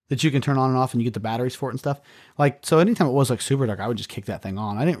 Yeah. that you can turn on and off, and you get the batteries for it and stuff. Like, so anytime it was like super dark, I would just kick that thing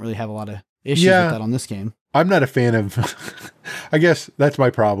on. I didn't really have a lot of issues with that on this game. I'm not a fan of, I guess that's my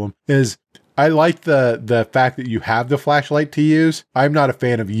problem, is I like the fact that you have the flashlight to use. I'm not a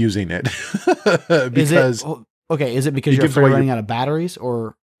fan of using it. Because is it because you're afraid of running out of batteries,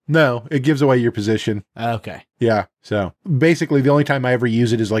 or? No, it gives away your position. Okay. Yeah. So basically the only time I ever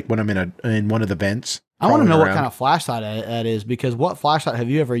use it is like when I'm in one of the vents. I want to know what kind of flashlight that is, because what flashlight have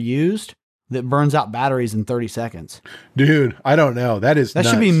you ever used that burns out batteries in 30 seconds? Dude, I don't know. That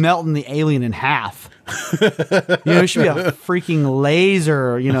should be melting the alien in half. You know, it should be a freaking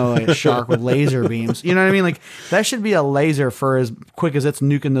laser, you know, a shark with laser beams. You know what I mean? Like, that should be a laser for as quick as it's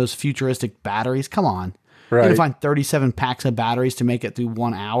nuking those futuristic batteries. Come on. Right. You can find 37 packs of batteries to make it through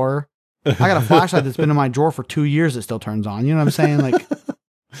 1 hour. I got a flashlight that's been in my drawer for 2 years that still turns on. You know what I'm saying? Like,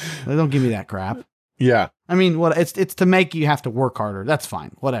 they don't give me that crap. Yeah. I mean, it's to make you have to work harder. That's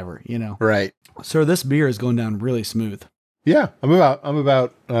fine. Whatever, you know. Right. So this beer is going down really smooth. Yeah. I'm about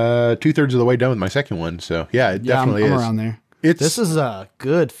 2/3 of the way done with my second one. So yeah, it definitely I'm is. around there. This is a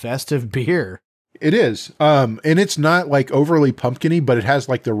good festive beer. It is. And it's not like overly pumpkin-y, but it has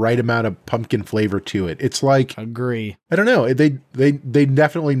like the right amount of pumpkin flavor to it. It's like, agree. I don't know. They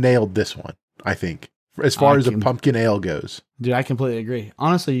definitely nailed this one, I think, as far as a pumpkin ale goes. Dude, I completely agree.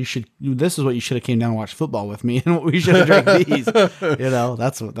 Honestly, this is what you should have came down and watched football with me, and we should have drank these. You know,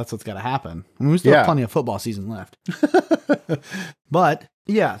 that's what's got to happen. I mean, we still have plenty of football season left. But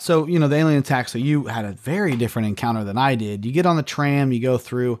yeah, so, you know, the alien attack. So you had a very different encounter than I did. You get on the tram, you go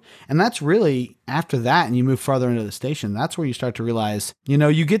through, and that's really after that, and you move farther into the station. That's where you start to realize, you know,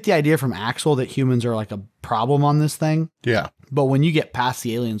 you get the idea from Axel that humans are like a problem on this thing. Yeah. But when you get past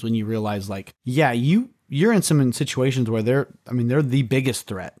the aliens, when you realize, like, yeah, you're in some situations where they're the biggest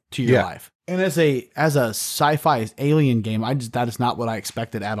threat to your life. And as a sci-fi alien game, that is not what I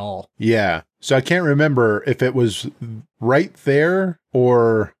expected at all. Yeah. So I can't remember if it was right there,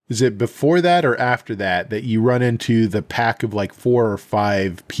 or is it before that or after that you run into the pack of like 4 or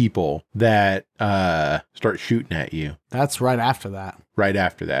 5 people that start shooting at you. That's right after that. Right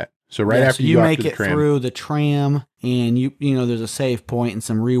after that. So after you make it through the tram, and you know, there's a save point and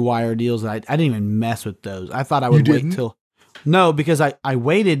some rewire deals that I didn't even mess with those. I thought I would wait till. No, because I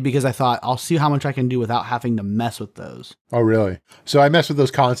waited because I thought I'll see how much I can do without having to mess with those. Oh, really? So I mess with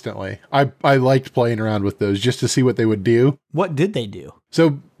those constantly. I liked playing around with those just to see what they would do. What did they do?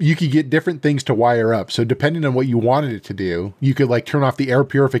 So you could get different things to wire up. So depending on what you wanted it to do, you could like turn off the air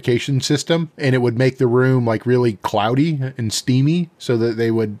purification system, and it would make the room like really cloudy and steamy so that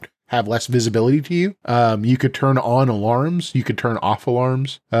they would have less visibility to you. You could turn on alarms. You could turn off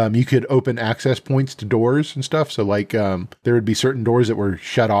alarms. You could open access points to doors and stuff. So like there would be certain doors that were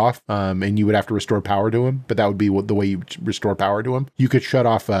shut off, and you would have to restore power to them, but that would be the way you restore power to them. You could shut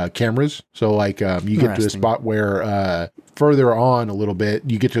off cameras. So like you get to a spot where further on a little bit,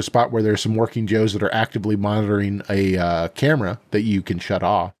 you get to a spot where there's some working Joes that are actively monitoring a camera that you can shut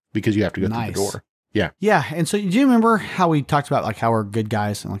off because you have to go through the door. Yeah. Yeah. And so do you remember how we talked about like how we're good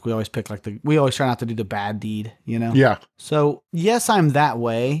guys and like we always pick we always try not to do the bad deed, you know? Yeah. So yes, I'm that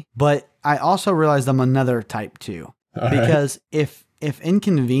way, but I also realized I'm another type too. Because if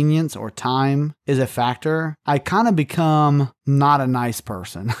inconvenience or time is a factor, I kind of become not a nice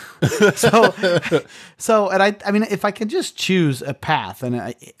person. And I mean, if I could just choose a path,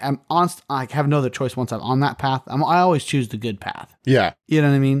 and I'm honest, I have no other choice once I'm on that path, I always choose the good path. Yeah. You know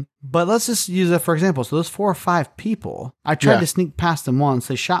what I mean? But let's just use it for example. So those 4 or 5 people, I tried to sneak past them once.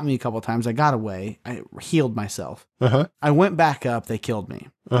 They shot me a couple of times. I got away. I healed myself. I went back up. They killed me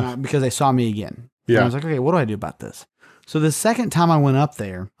because they saw me again. Yeah. And I was like, okay, what do I do about this? So the second time I went up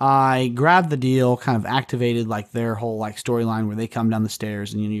there, I grabbed the deal, kind of activated like their whole like storyline where they come down the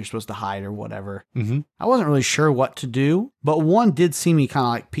stairs and you're supposed to hide or whatever. I wasn't really sure what to do, but one did see me kind of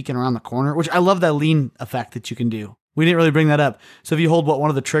like peeking around the corner, which I love that lean effect that you can do. We didn't really bring that up. So if you hold one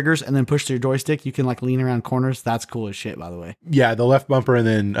of the triggers and then push to your joystick, you can like lean around corners. That's cool as shit, by the way. Yeah, the left bumper and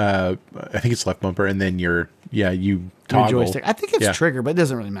then I think it's left bumper and then you toggle. Your joystick. I think it's trigger, but it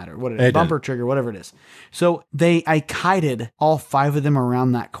doesn't really matter what it is. Bumper, trigger, whatever it is. So I kited all 5 of them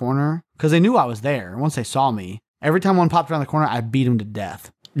around that corner because they knew I was there. Once they saw me, every time one popped around the corner, I beat them to death.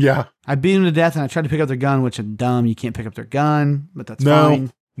 Yeah. I beat them to death and I tried to pick up their gun, which is dumb. You can't pick up their gun, but that's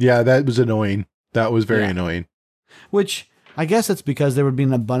fine. Yeah, that was annoying. That was very annoying. Which I guess it's because there would be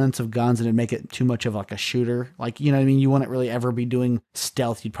an abundance of guns and it'd make it too much of like a shooter. Like, you know what I mean? You wouldn't really ever be doing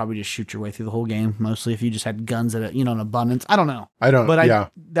stealth. You'd probably just shoot your way through the whole game, mostly if you just had guns at an abundance. I don't know.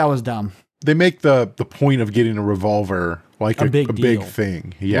 That was dumb. They make the point of getting a revolver like a big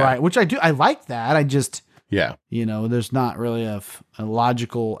thing. Yeah. Right. Which I do. I like that. I just, yeah. There's not really a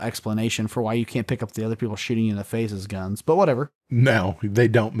logical explanation for why you can't pick up the other people shooting you in the face as guns, but whatever. No, they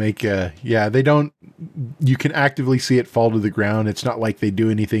don't make they don't, you can actively see it fall to the ground. It's not like they do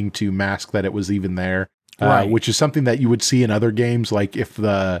anything to mask that it was even there. Right. Which is something that you would see in other games. Like if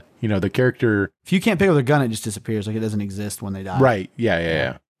the character, if you can't pick up their gun, it just disappears. Like it doesn't exist when they die. Right.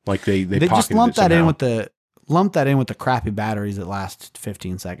 Yeah. Like they just lump that in with the crappy batteries that last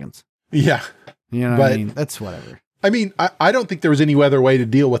 15 seconds. Yeah. You know what I mean? That's whatever. I mean, I don't think there was any other way to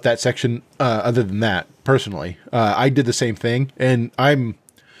deal with that section other than that, personally. I did the same thing, and I'm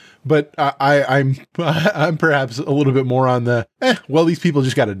perhaps a little bit more on the, these people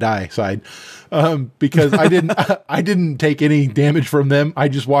just got to die side. Because I didn't take any damage from them. I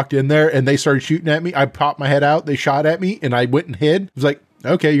just walked in there and they started shooting at me. I popped my head out. They shot at me and I went and hid. It was like,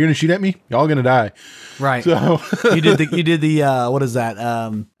 okay, you're going to shoot at me? Y'all going to die. Right. So you did the what is that?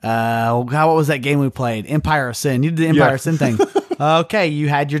 What was that game we played? Empire of Sin. You did the Empire of Sin thing. Okay, you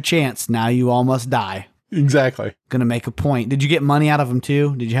had your chance. Now you all must die. Exactly. Gonna make a point. Did you get money out of them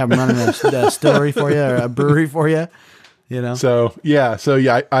too? Did you have them running a distillery for you or a brewery for you? So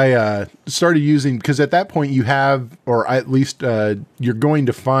I started using, because at that point you have, or at least you're going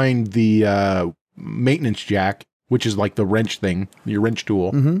to find the maintenance jack, which is like the wrench thing, your wrench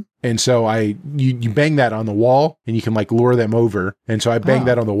tool. Mm-hmm. And so you bang that on the wall and you can like lure them over. And so I banged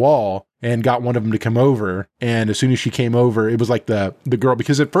that on the wall and got one of them to come over. And as soon as she came over, it was like the girl,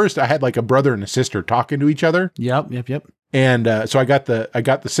 because at first I had like a brother and a sister talking to each other. Yep. And so I got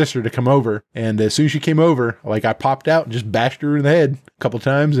the sister to come over, and as soon as she came over, like I popped out and just bashed her in the head a couple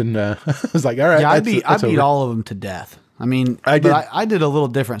times, and I was like, all right. Yeah, I beat all of them to death. I mean, I did a little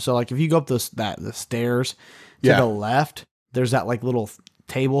different. So like if you go up the stairs to the left, there's that like little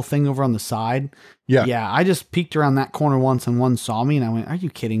table thing over on the side. Yeah. Yeah. I just peeked around that corner once and one saw me and I went, are you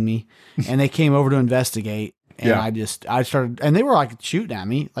kidding me? And they came over to investigate. And I started, and they were like shooting at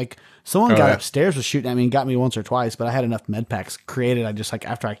me. Like someone got upstairs was shooting at me and got me once or twice, but I had enough med packs created. I just like,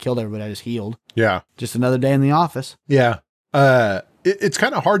 after I killed everybody, I just healed. Yeah. Just another day in the office. Yeah. It's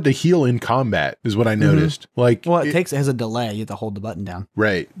kind of hard to heal in combat is what I noticed. Mm-hmm. Like, it has a delay. You have to hold the button down.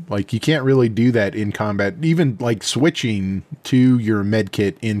 Right. Like you can't really do that in combat. Even like switching to your med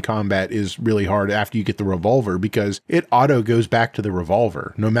kit in combat is really hard after you get the revolver, because it auto goes back to the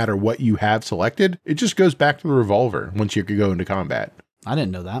revolver. No matter what you have selected, it just goes back to the revolver once you go into combat. I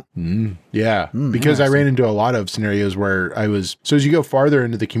didn't know that. Because I ran into a lot of scenarios where so as you go farther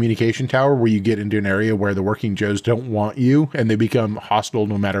into the communication tower, where you get into an area where the working Joes don't want you and they become hostile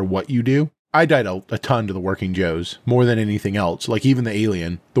no matter what you do. I died a ton to the working Joes, more than anything else. Like even the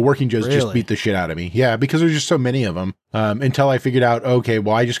alien, the working Joes just beat the shit out of me. Yeah, because there's just so many of them. Until I figured out, okay,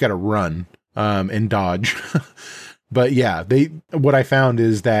 well, I just got to run and dodge. But yeah, what I found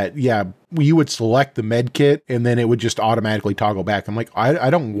is that, you would select the med kit and then it would just automatically toggle back. I'm like, I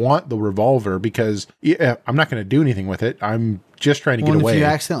don't want the revolver because I'm not going to do anything with it. I'm just trying to get away. If you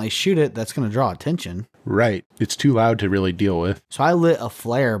accidentally shoot it, that's going to draw attention. Right. It's too loud to really deal with. So I lit a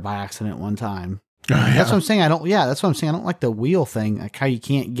flare by accident one time. That's what I'm saying. That's what I'm saying. I don't like the wheel thing, like how you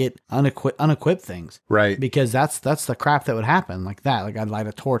can't get unequip things. Right. Because that's the crap that would happen like that. Like I'd light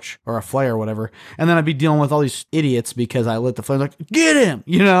a torch or a flare or whatever. And then I'd be dealing with all these idiots because I lit the flare. Like, get him!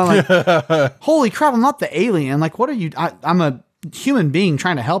 Like, holy crap, I'm not the alien. Like, what are you? I'm a human being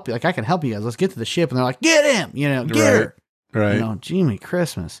trying to help you. Like, I can help you guys. Let's get to the ship. And they're like, get him! Get her! Right. Jimmy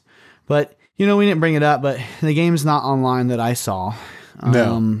Christmas. But, we didn't bring it up, but the game's not online that I saw.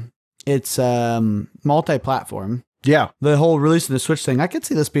 No. It's multi-platform. Yeah. The whole release of the Switch thing, I could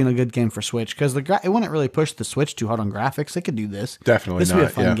see this being a good game for Switch because it wouldn't really push the Switch too hard on graphics. They could do this. Definitely this would be a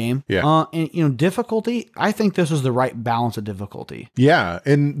fun game. Yeah. And difficulty, I think this was the right balance of difficulty. Yeah.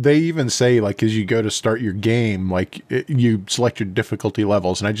 And they even say, like, as you go to start your game, like, you select your difficulty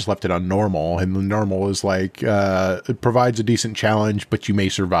levels, and I just left it on normal. And the normal is like, it provides a decent challenge, but you may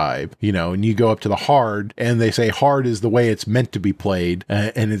survive, and you go up to the hard, and they say hard is the way it's meant to be played,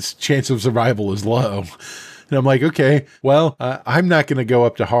 and its chance of survival is low. And I'm like, okay, well, I'm not going to go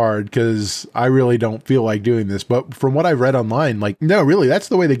up to hard because I really don't feel like doing this. But from what I've read online, like, no, really, that's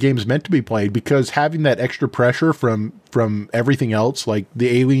the way the game's meant to be played, because having that extra pressure from everything else, like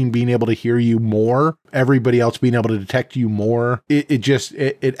the alien being able to hear you more, everybody else being able to detect you more,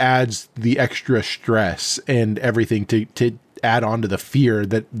 it adds the extra stress and everything to add on to the fear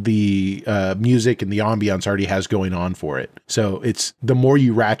that the music and the ambiance already has going on for it. So it's the more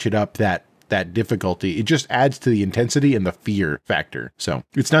you ratchet up that difficulty, it just adds to the intensity and the fear factor. So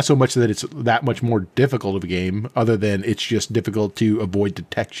it's not so much that it's that much more difficult of a game, other than it's just difficult to avoid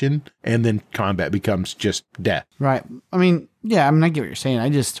detection, and then combat becomes just death. Right. I mean, yeah, I get what you're saying. I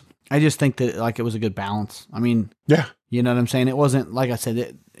just think that like it was a good balance. I mean, yeah, you know what I'm saying? It wasn't, like I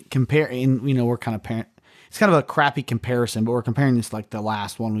said, comparing, we're kind of it's kind of a crappy comparison, but we're comparing this like the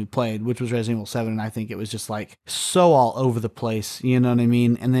last one we played, which was Resident Evil 7, and I think it was just like so all over the place, you know what I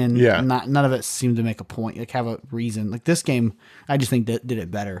mean? And then none of it seemed to make a point, like have a reason. Like this game, I just think that did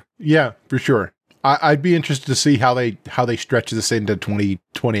it better. Yeah, for sure. I'd be interested to see how they stretch this into 20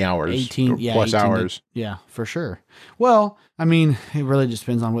 hours, 18 hours. Yeah, for sure. Well, I mean, it really just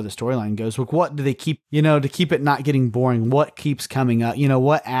depends on where the storyline goes. Like, what do they keep, to keep it not getting boring? What keeps coming up?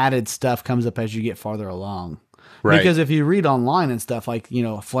 What added stuff comes up as you get farther along? Right. Because if you read online and stuff, like, a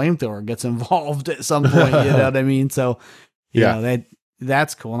flamethrower gets involved at some point, you know what I mean? So, you know,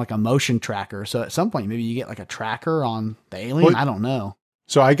 that's cool. Like a motion tracker. So at some point, maybe you get like a tracker on the alien. Well, I don't know.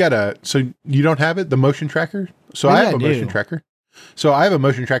 So so you don't have it, the motion tracker? So I have a motion tracker. So I have a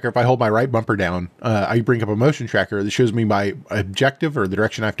motion tracker. If I hold my right bumper down, I bring up a motion tracker that shows me my objective or the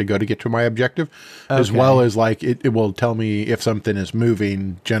direction I have to go to get to my objective, as well as like it will tell me if something is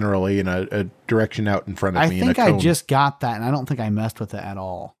moving generally in a direction out in front of me. I think I just got that, and I don't think I messed with it at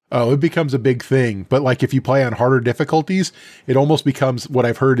all. Oh, it becomes a big thing. But like if you play on harder difficulties, it almost becomes, what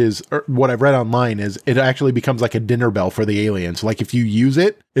I've heard is, or what I've read online is, it actually becomes like a dinner bell for the aliens. Like if you use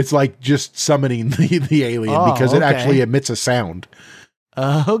it, it's like just summoning the alien because it actually emits a sound.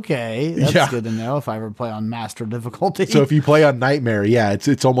 Okay. That's good to know if I ever play on master difficulty. So if you play on nightmare,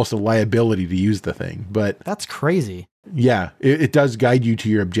 it's almost a liability to use the thing. But that's crazy. Yeah, it does guide you to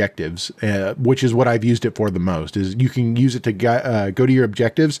your objectives, which is what I've used it for the most. Is you can use it to go to your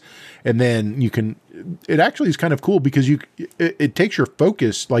objectives, and then you can. It actually is kind of cool because it takes your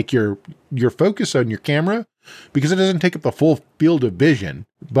focus, like your focus on your camera, because it doesn't take up the full field of vision,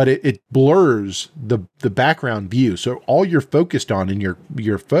 but it blurs the background view. So all you're focused on in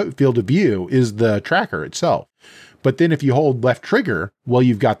your field of view is the tracker itself. But then if you hold left trigger while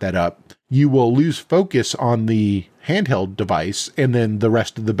you've got that up, you will lose focus on the handheld device, and then the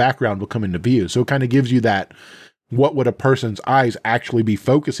rest of the background will come into view. So it kind of gives you that, what would a person's eyes actually be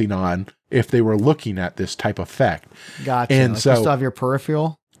focusing on if they were looking at this type of effect. Gotcha. And like so you still have your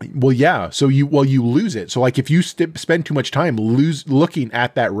peripheral? Well, yeah. So you lose it. So like if you spend too much time looking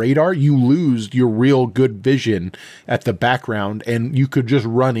at that radar, you lose your real good vision at the background, and you could just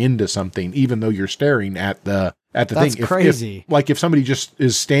run into something even though you're staring at the thing. That's crazy. If somebody just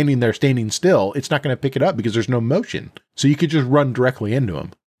is standing still, it's not going to pick it up because there's no motion. So you could just run directly into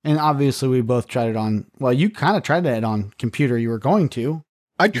them. And obviously we both tried it on, well, you kind of tried it on computer. You were going to.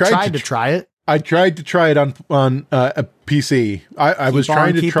 I tried to try it. I tried to try it on a PC. I was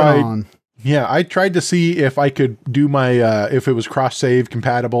trying to try. Yeah, I tried to see if I could do my, if it was cross-save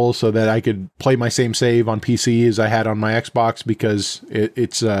compatible so that I could play my same save on PC as I had on my Xbox, because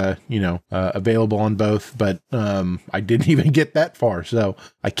it's available on both, but I didn't even get that far. So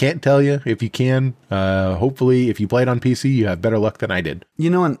I can't tell you if you can. Hopefully, if you play it on PC, you have better luck than I did.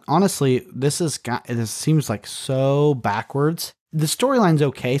 And honestly, this seems like so backwards. The storyline's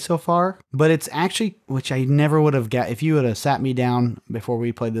okay so far, but it's actually, which I never would have guessed. If you would have sat me down before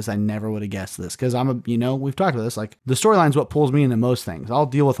we played this, I never would have guessed this, because we've talked about this, like the storyline's what pulls me into most things. I'll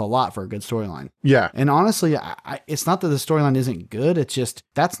deal with a lot for a good storyline. Yeah. And honestly, it's not that the storyline isn't good. It's just,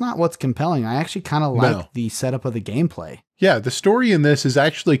 that's not what's compelling. I actually kind of like the setup of the gameplay. Yeah, the story in this is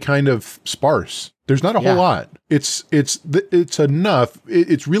actually kind of sparse. There's not a whole lot. It's enough.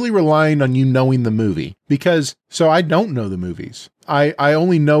 It's really relying on you knowing the movie, because I don't know the movies. I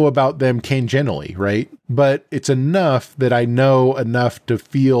only know about them tangentially, right? But it's enough that I know enough to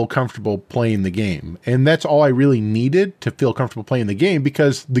feel comfortable playing the game. And that's all I really needed to feel comfortable playing the game,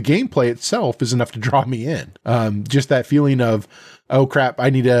 because the gameplay itself is enough to draw me in. Just that feeling of, oh crap, I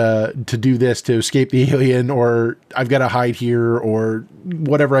need to do this to escape the alien, or I've got to hide here, or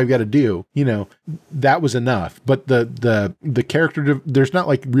whatever I've got to do, that was enough. But the character, there's not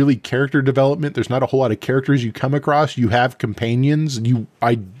like really character development. There's not a whole lot of characters you come across. You have companions.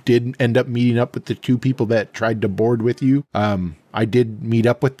 I did end up meeting up with the two people that tried to board with you. I did meet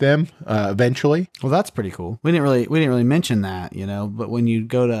up with them eventually. Well, that's pretty cool. We didn't really mention that, but when you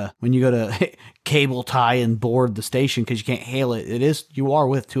go to cable tie and board the station because you can't hail it, you are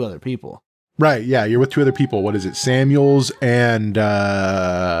with two other people. Right, yeah, you're with two other people. What is it? Samuels and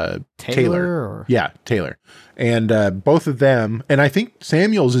Taylor. Yeah, Taylor. And both of them, and I think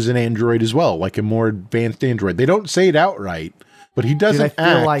Samuel's is an android as well, like a more advanced android. They don't say it outright, but he doesn't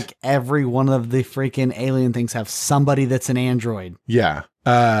I feel like every one of the freaking alien things have somebody that's an android. Yeah.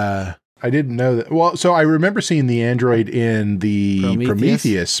 I didn't know that. Well, so I remember seeing the android in the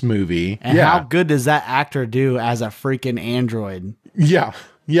Prometheus movie. And how good does that actor do as a freaking android? Yeah.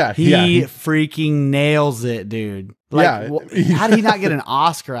 Yeah. He freaking nails it, dude. Like, how did he not get an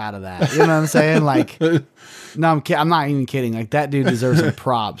Oscar out of that? You know what I'm saying? Like, no, I'm not even kidding. Like, that dude deserves some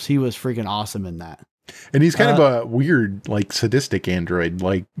props. He was freaking awesome in that. And he's kind of a weird, like, sadistic android,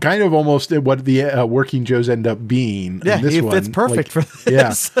 like kind of almost what the Working Joes end up being. Yeah, in this he one. fits perfect for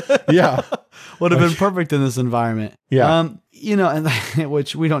this. Yeah. Would have been perfect in this environment. Yeah. You know, and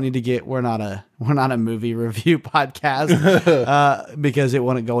which we don't need to get. We're not a movie review podcast because it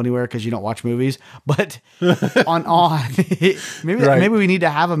wouldn't go anywhere because you don't watch movies. But maybe we need to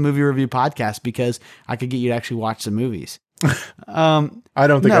have a movie review podcast because I could get you to actually watch some movies. I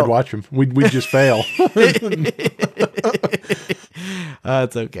don't think I'd watch them. We'd just fail.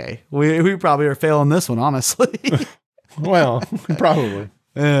 It's okay. We probably are failing this one, honestly. Well, probably.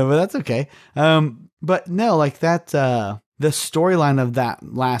 But that's okay. But no, like that, the storyline of that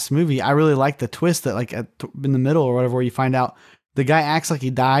last movie, I really like the twist that like in the middle or whatever, where you find out the guy acts like he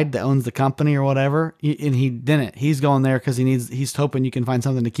died that owns the company or whatever. And he didn't. He's going there because he's hoping you can find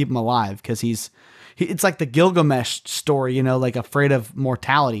something to keep him alive. Cause it's like the Gilgamesh story, you know, like afraid of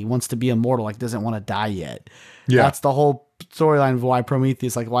mortality, wants to be immortal, like doesn't want to die yet. Yeah. That's the whole storyline of why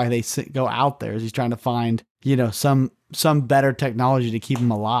Prometheus, like why they go out there, is he's trying to find, you know, some better technology to keep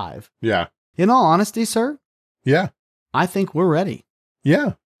him alive. Yeah. In all honesty, sir. Yeah. I think we're ready.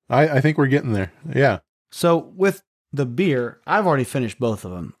 Yeah. I think we're getting there. Yeah. So with the beer, I've already finished both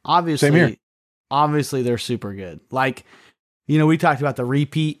of them. Obviously they're super good. Like, you know, we talked about the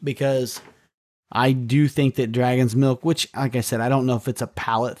repeat because I do think that Dragon's Milk, which, like I said, I don't know if it's a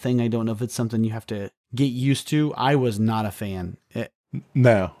palate thing. I don't know if it's something you have to get used to. I was not a fan.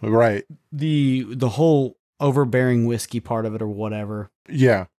 No, right. The whole overbearing whiskey part of it or whatever.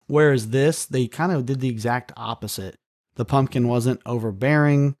 Yeah. Whereas this, they kind of did the exact opposite. The pumpkin wasn't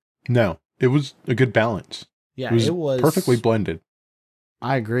overbearing. No, it was a good balance. Yeah, it was perfectly blended.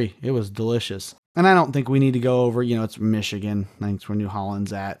 I agree. It was delicious. And I don't think we need to go over, you know, it's Michigan. That's where New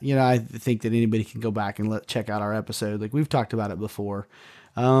Holland's at. You know, I think that anybody can go back and check out our episode. Like we've talked about it before.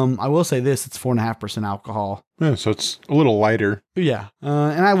 I will say this, it's 4.5% alcohol. Yeah, so it's a little lighter. Yeah.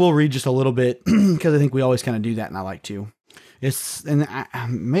 And I will read just a little bit because I think we always kind of do that and I like to. And I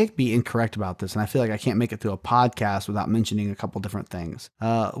may be incorrect about this, and I feel like I can't make it through a podcast without mentioning a couple different things.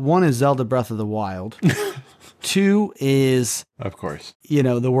 One is Zelda Breath of the Wild. 2 is, of course, you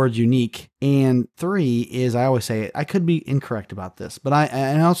know, the word unique. And 3 is, I always say it, I could be incorrect about this, but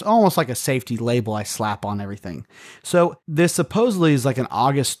it's almost like a safety label I slap on everything. So this supposedly is like an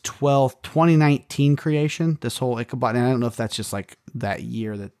August 12th, 2019 creation, this whole Ichabod. And I don't know if that's just like that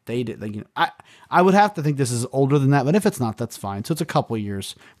year that they did. Like, you know, I would have to think this is older than that, but if it's not, that's fine. So it's a couple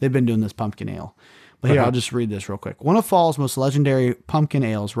years they've been doing this pumpkin ale. But here, I'll just read this real quick. One of fall's most legendary pumpkin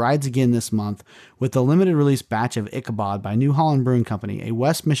ales rides again this month with the limited release batch of Ichabod by New Holland Brewing Company, a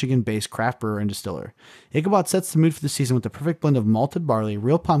West Michigan-based craft brewer and distiller. Ichabod sets the mood for the season with the perfect blend of malted barley,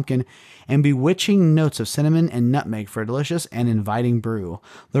 real pumpkin, and bewitching notes of cinnamon and nutmeg for a delicious and inviting brew.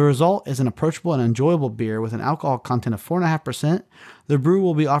 The result is an approachable and enjoyable beer with an alcohol content of 4.5%. The brew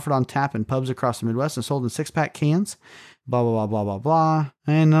will be offered on tap in pubs across the Midwest and sold in 6-pack cans. Blah, blah, blah, blah, blah, blah.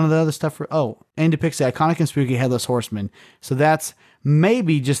 And none of the other stuff. And depicts the iconic and spooky Headless Horseman. So that's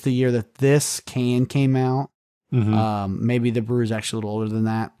maybe just the year that this can came out. Mm-hmm. Maybe the brewer's actually a little older than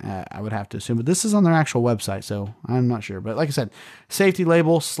that. I would have to assume. But this is on their actual website, so I'm not sure. But like I said, safety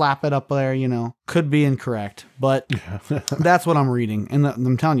label, slap it up there, you know. Could be incorrect, but that's what I'm reading. And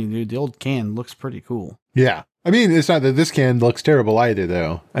I'm telling you, dude, the old can looks pretty cool. Yeah. I mean, it's not that this can looks terrible either,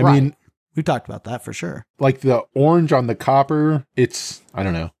 though. I mean, we talked about that for sure. Like the orange on the copper, I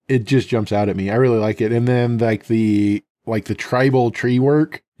don't know. It just jumps out at me. I really like it. And then like the tribal tree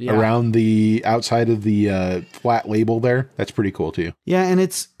work around the outside of the flat label there, that's pretty cool too. Yeah, and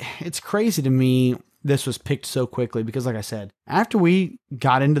it's crazy to me this was picked so quickly because like I said, after we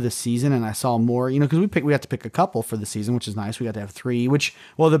got into the season and I saw more, you know, because we got to pick a couple for the season, which is nice. We got to have 3,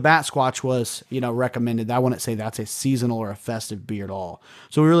 the Bat Squatch was, you know, recommended. I wouldn't say that's a seasonal or a festive beer at all.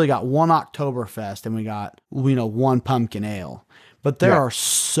 So we really got one Oktoberfest and we got, you know, one pumpkin ale. But there are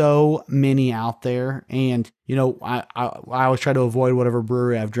so many out there. And, you know, I always try to avoid whatever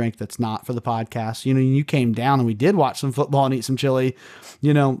brewery I've drank that's not for the podcast. You know, you came down and we did watch some football and eat some chili.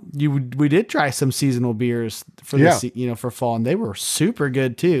 You know, we did try some seasonal beers for this, you know, for fall, and they were super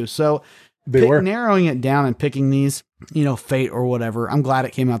good too. So They were. Narrowing it down and picking these, fate or whatever. I'm glad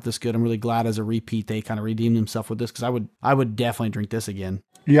it came out this good. I'm really glad as a repeat they kind of redeemed themselves with this, because I would definitely drink this again.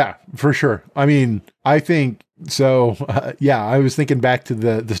 Yeah, for sure. I mean, I think so. I was thinking back to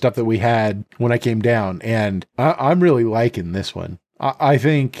the stuff that we had when I came down, and I'm really liking this one. I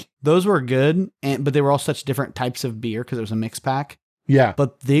think those were good, but they were all such different types of beer because it was a mix pack. Yeah.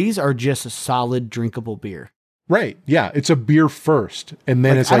 But these are just a solid drinkable beer. Right. Yeah. It's a beer first. And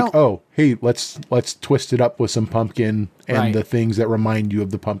then it's like, oh, hey, let's twist it up with some pumpkin and the things that remind you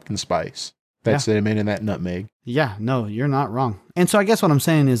of the pumpkin spice. That cinnamon and that nutmeg. Yeah, no, you're not wrong. And so I guess what I'm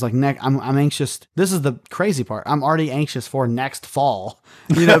saying is like I'm anxious. This is the crazy part. I'm already anxious for next fall,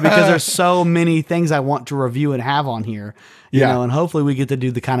 because there's so many things I want to review and have on here, you know, and hopefully we get to do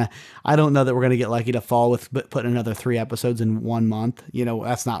the kind of, I don't know that we're going to get lucky to fall with putting another 3 episodes in 1 month.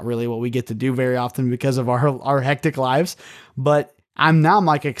 That's not really what we get to do very often because of our hectic lives, but I'm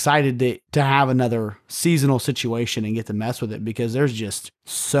like excited to have another seasonal situation and get to mess with it because there's just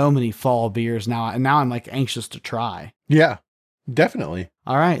so many fall beers now. And now I'm like anxious to try. Yeah, definitely.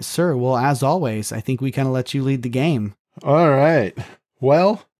 All right, sir. Well, as always, I think we kind of let you lead the game. All right.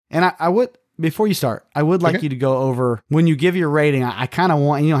 Well, and I would, before you start, I would like you to go over when you give your rating. I kind of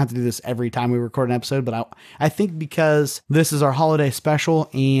want, and you don't have to do this every time we record an episode, but I think because this is our holiday special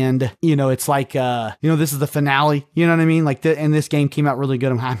and, it's like, this is the finale, you know what I mean? Like, and this game came out really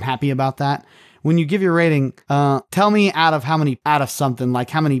good. I'm happy about that. When you give your rating, tell me out of something,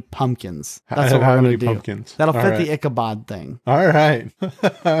 like how many pumpkins. That's what we're going to do. Pumpkins. That'll fit the Ichabod thing. All right.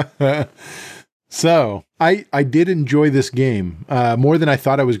 So I did enjoy this game more than I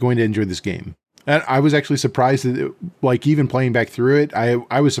thought I was going to enjoy this game. And I was actually surprised that even playing back through it,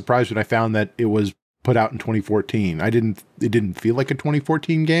 I was surprised when I found that it was put out in 2014. It didn't feel like a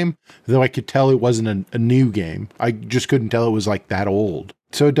 2014 game, though I could tell it wasn't a new game. I just couldn't tell it was like that old.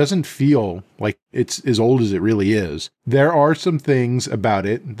 So it doesn't feel like it's as old as it really is. There are some things about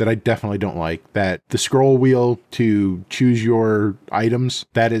it that I definitely don't like. That the scroll wheel to choose your items,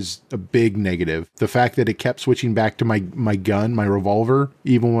 that is a big negative. The fact that it kept switching back to my gun, my revolver,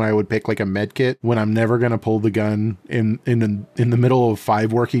 even when I would pick like a med kit, when I'm never going to pull the gun in the middle of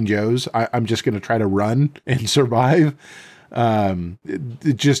 5 working Joes, I'm just going to try to run and survive.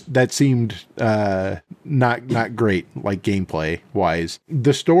 It just, that seemed not great, like gameplay wise.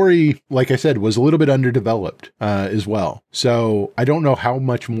 The story, like I said, was a little bit underdeveloped as well. So I don't know how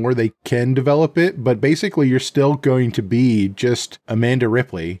much more they can develop it, but basically you're still going to be just Amanda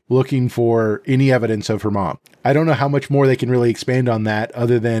Ripley looking for any evidence of her mom. I don't know how much more they can really expand on that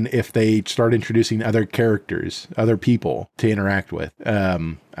other than if they start introducing other characters, other people to interact with.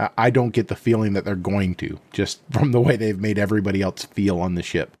 I don't get the feeling that they're going to, just from the way they've made everybody else feel on the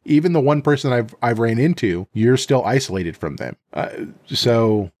ship. Even the one person I've ran into, you're still isolated from them.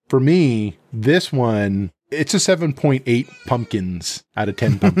 So for me, this one, it's a 7.8 pumpkins out of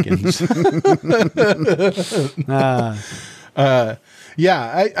 10 pumpkins.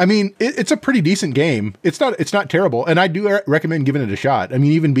 Yeah, I mean, it's a pretty decent game. It's not terrible, and I do recommend giving it a shot. I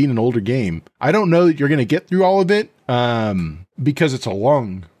mean, even being an older game, I don't know that you're going to get through all of it because it's a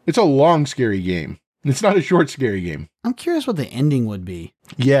long, scary game. It's not a short, scary game. I'm curious what the ending would be.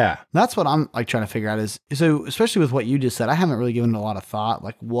 Yeah. That's what I'm like trying to figure out is, so especially with what you just said, I haven't really given it a lot of thought,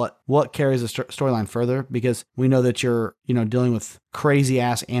 like what carries the storyline further, because we know that you're, dealing with crazy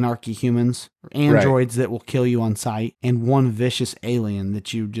ass anarchy humans, androids that will kill you on sight, and one vicious alien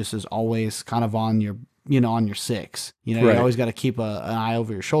that you just is always kind of on your, on your six, you always got to keep an eye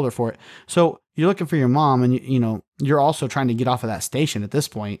over your shoulder for it. So you're looking for your mom and you're also trying to get off of that station at this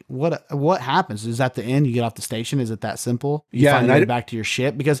point. What happens? Is at the end you get off the station? Is it that simple? You find your way back to your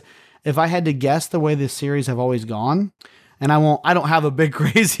ship? Because if I had to guess the way this series have always gone, and I don't have a big,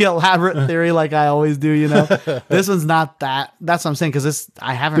 crazy, elaborate theory like I always do, This one's not that. That's what I'm saying, because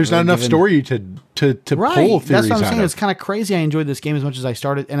I haven't. There's really not enough story to pull theories. That's what I'm saying. It's kind of crazy. I enjoyed this game as much as I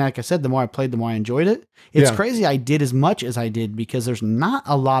started, and like I said, the more I played, the more I enjoyed it. It's crazy I did as much as I did because there's not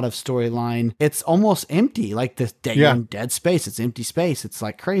a lot of storyline. It's almost empty, like this dead space. It's empty space. It's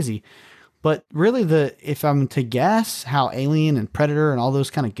like crazy. But really, if I'm to guess how Alien and Predator and all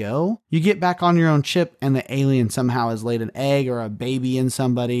those kind of go, you get back on your own ship and the alien somehow has laid an egg or a baby in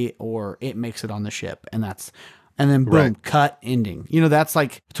somebody, or it makes it on the ship. And then boom, cut, ending. That's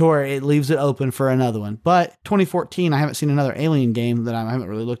like to where it leaves it open for another one. But 2014, I haven't seen another Alien game that I haven't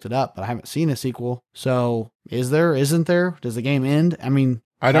really looked it up, but I haven't seen a sequel. So is there, isn't there? Does the game end? I mean,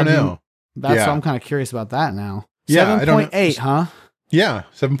 I don't know. That's why I'm kind of curious about that now. Yeah, 7.8, huh? Yeah,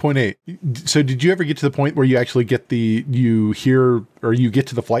 7.8. So did you ever get to the point where you actually get you get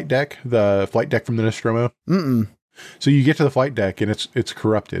to the flight deck from the Nostromo? Mm-mm. So you get to the flight deck and it's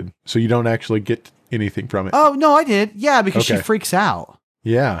corrupted. So you don't actually get anything from it. Oh, no, I did. Yeah, because she Okay. freaks out.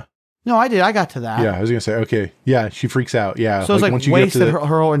 Yeah. No, I did. I got to that. Yeah. I was going to say, okay. Yeah. She freaks out. Yeah. So it's like once you get wasted to her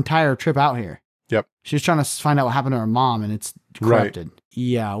whole entire trip out here. Yep. She was trying to find out what happened to her mom, and it's corrupted. Right.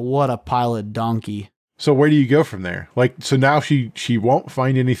 Yeah, what a pile of donkey. So where do you go from there? Like, so now she won't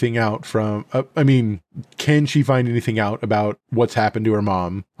find anything out from, I mean, can she find anything out about what's happened to her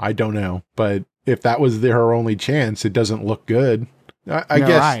mom? I don't know. But if that was her only chance, it doesn't look good. I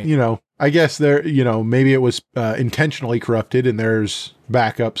guess, right. I guess there, maybe it was intentionally corrupted and there's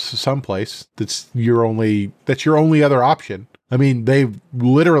backups someplace that's your only other option. I mean, they've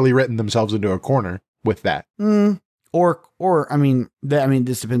literally written themselves into a corner with that. Or I mean,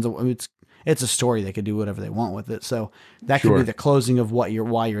 this depends on, it's a story. They could do whatever they want with it. So that could be the closing of why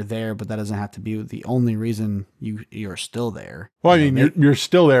you're there, but that doesn't have to be the only reason you're still there. Well, I mean, you're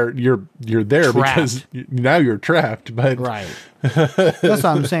still there. You're there trapped. Because now you're trapped, but right. That's what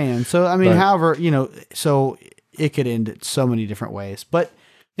I'm saying. So, I mean, however, so it could end so many different ways, but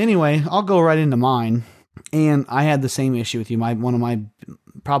anyway, I'll go right into mine. And I had the same issue with you.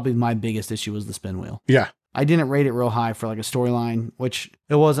 Probably my biggest issue was the spin wheel. Yeah. I didn't rate it real high for like a storyline, which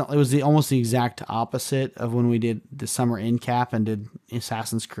it wasn't. It was almost the exact opposite of when we did the summer end cap and did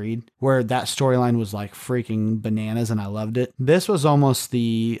Assassin's Creed, where that storyline was like freaking bananas and I loved it. This was almost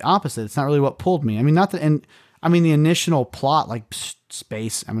the opposite. It's not really what pulled me. I mean, the initial plot, like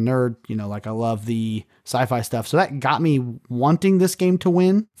space. I'm a nerd, like I love the sci-fi stuff. So that got me wanting this game to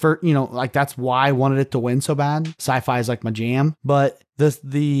win for, like that's why I wanted it to win so bad. Sci-fi is like my jam, but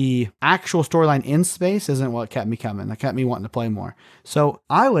the actual storyline in space isn't what kept me coming. That kept me wanting to play more. So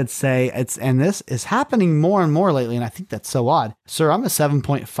I would say and this is happening more and more lately. And I think that's so odd. Sir, I'm a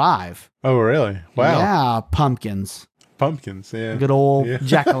 7.5. Oh, really? Wow. Yeah. Pumpkins. Yeah. Good old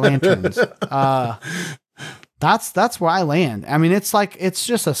jack-o'-lanterns. That's where I land. I mean, it's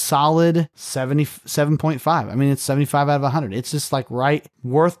just a solid 77.5. I mean, it's 75 out of 100. It's just like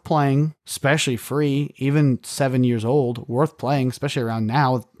worth playing, especially free, even 7 years old, worth playing, especially around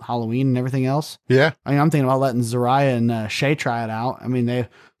now with Halloween and everything else. Yeah. I mean, I'm thinking about letting Zariah and Shay try it out. I mean,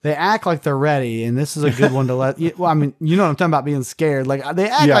 they act like they're ready, and this is a good one to let you. Well, I mean, you know what I'm talking about being scared. Like they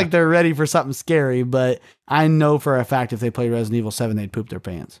act like they're ready for something scary, but I know for a fact if they play Resident Evil 7, they'd poop their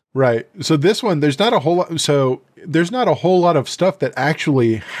pants. Right. So this one, there's not a whole lot of stuff that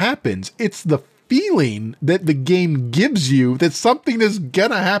actually happens. It's the feeling that the game gives you that something is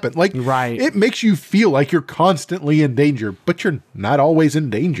gonna happen. Like, it makes you feel like you're constantly in danger, but you're not always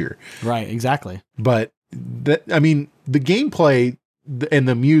in danger. Right. Exactly. But the gameplay and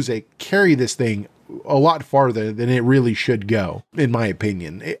the music carry this thing a lot farther than it really should go, in my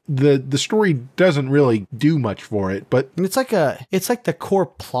opinion. The story doesn't really do much for it, but it's like the core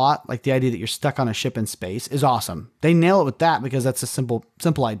plot, like the idea that you're stuck on a ship in space is awesome. They nail it with that because that's a simple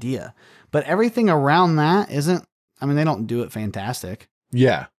idea. But everything around that isn't. I mean, they don't do it fantastic.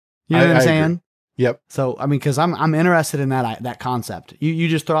 Yeah, you know what I'm saying? Agree. Yep. So I mean, because I'm interested in that concept. You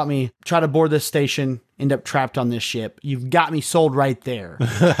just throw at me, try to board this station, end up trapped on this ship. You've got me sold right there.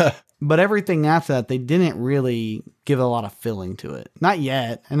 But everything after that, they didn't really give a lot of filling to it. Not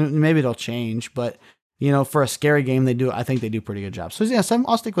yet, and maybe it'll change. But for a scary game, I think they do a pretty good job. So yeah,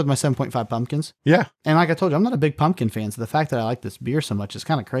 I'll stick with my 7.5 pumpkins. Yeah. And like I told you, I'm not a big pumpkin fan, so the fact that I like this beer so much is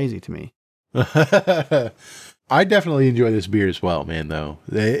kind of crazy to me. I definitely enjoy this beer as well, man, though.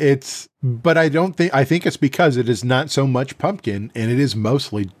 But I think it's because it is not so much pumpkin and it is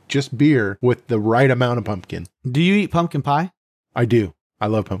mostly just beer with the right amount of pumpkin. Do you eat pumpkin pie? I do. I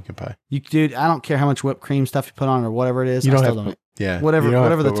love pumpkin pie. Dude, I don't care how much whipped cream stuff you put on or whatever it is. You don't. Yeah.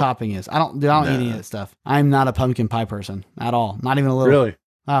 Whatever the topping is. I don't eat any of that stuff. I'm not a pumpkin pie person at all. Not even a little. Really?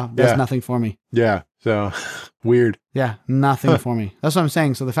 Oh, that's nothing for me. Yeah. So weird. Yeah. Nothing for me. That's what I'm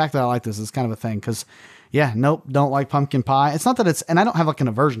saying. So the fact that I like this is kind of a thing because don't like pumpkin pie. It's not that and I don't have like an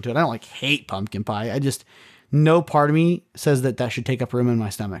aversion to it. I don't hate pumpkin pie. I just, no part of me says that should take up room in my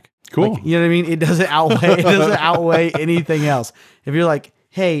stomach. Cool. You know what I mean? It doesn't outweigh anything else. If you're like,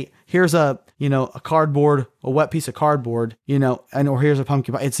 hey, here's a cardboard, a wet piece of cardboard, or here's a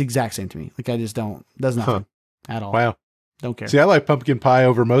pumpkin pie. It's the exact same to me. Like I just does nothing at all. Wow. Don't care. See, I like pumpkin pie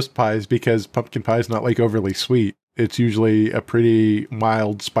over most pies because pumpkin pie is not overly sweet. It's usually a pretty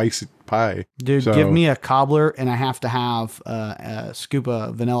mild, spicy pie. Dude, give me a cobbler and I have to have a scoop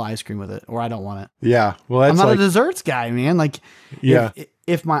of vanilla ice cream with it or I don't want it. Yeah. Well, that's I'm not a desserts guy, man. Yeah.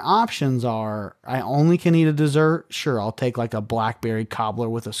 If my options are I only can eat a dessert, sure, I'll take like a blackberry cobbler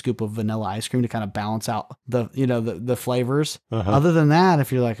with a scoop of vanilla ice cream to kind of balance out the flavors. Uh-huh. Other than that,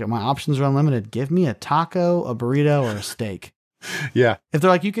 if you're like my options are unlimited, give me a taco, a burrito, or a steak. Yeah. If they're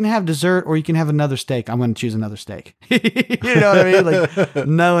like, you can have dessert or you can have another steak, I'm going to choose another steak. You know what I mean? Like,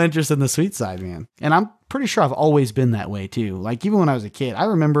 no interest in the sweet side, man. And I'm pretty sure I've always been that way too. Like, even when I was a kid, I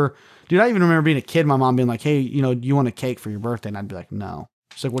even remember being a kid, my mom being like, hey, do you want a cake for your birthday? And I'd be like, no.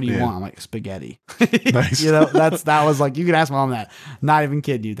 She's like, what do you want? I'm like, spaghetti. Nice. That was like, you can ask my mom that. Not even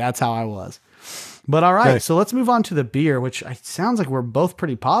kidding you. That's how I was. But all right, So let's move on to the beer, which sounds like we're both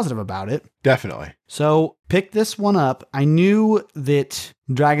pretty positive about it. Definitely. So pick this one up. I knew that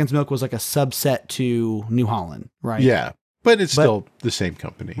Dragon's Milk was like a subset to New Holland, right? Yeah. But it's still the same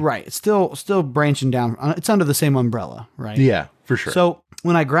company. Right. It's still branching down. It's under the same umbrella, right? Yeah, for sure. So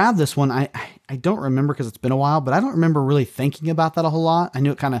when I grabbed this one, I don't remember because it's been a while, but I don't remember really thinking about that a whole lot. I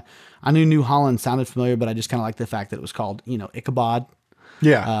knew New Holland sounded familiar, but I just kind of liked the fact that it was called, Ichabod.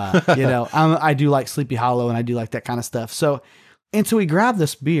 Yeah. I do like Sleepy Hollow and I do like that kind of stuff. So we grab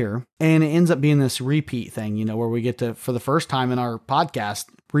this beer and it ends up being this repeat thing, where we get to, for the first time in our podcast,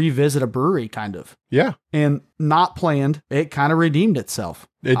 revisit a brewery kind of. Yeah. And not planned. It kind of redeemed itself.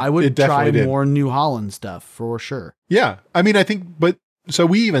 I would try more New Holland stuff for sure. Yeah. I mean, so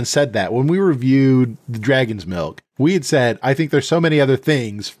we even said that when we reviewed the Dragon's Milk, we had said, I think there's so many other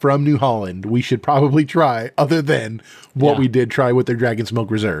things from New Holland we should probably try other than what we did try with their Dragon's Milk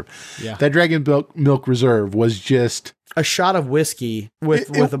Reserve. Yeah. That Dragon's Milk Reserve was just a shot of whiskey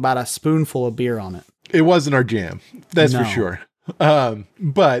with about a spoonful of beer on it. It wasn't our jam. That's for sure.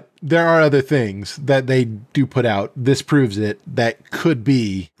 But there are other things that they do put out. This proves it, that could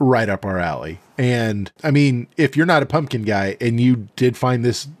be right up our alley. And I mean, if you're not a pumpkin guy and you did find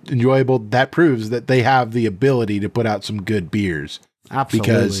this enjoyable, that proves that they have the ability to put out some good beers. Absolutely.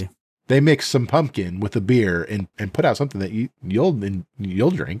 Because they mix some pumpkin with a beer and put out something that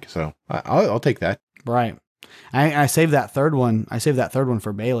you'll drink. So I'll take that. Right. I saved that third one.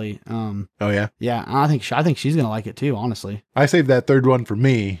 For Bailey. Oh yeah. Yeah. I think she's going to like it too, honestly. I saved that third one for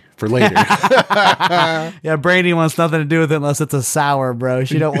me for later. Yeah. Brandy wants nothing to do with it unless it's a sour, bro.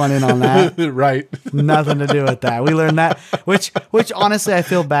 She don't want in on that. Right. Nothing to do with that. We learned that, which honestly, I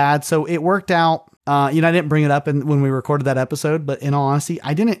feel bad. So it worked out. I didn't bring it up when we recorded that episode, but in all honesty,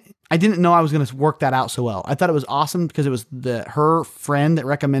 I didn't know I was going to work that out so well. I thought it was awesome because it was her friend that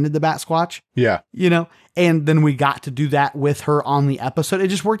recommended the Bat Squatch. Yeah. And then we got to do that with her on the episode. It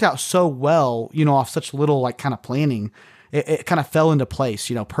just worked out so well, off such little like kind of planning. It kind of fell into place,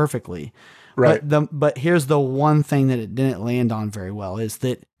 perfectly. Right. But here's the one thing that it didn't land on very well is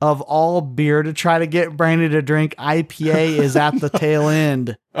that of all beer to try to get Brandy to drink, IPA is at the tail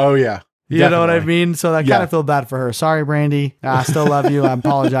end. Oh yeah. You Definitely. Know what I mean? So I kind of feel bad for her. Sorry, Brandy. I still love you. I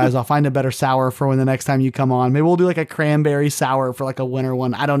apologize. I'll find a better sour for when the next time you come on. Maybe we'll do like a cranberry sour for like a winter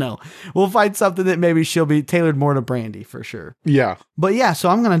one. I don't know. We'll find something that maybe she'll be tailored more to Brandy for sure. Yeah. But yeah, so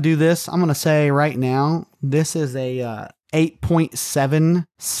I'm going to do this. I'm going to say right now, this is a 8.7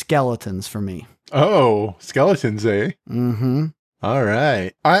 skeletons for me. Oh, skeletons, eh? Mm-hmm. All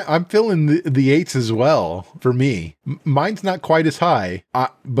right. I'm feeling the 8s as well for me. Mine's not quite as high,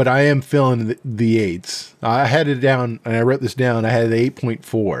 but I am feeling the 8s. I had it down, and I wrote this down. I had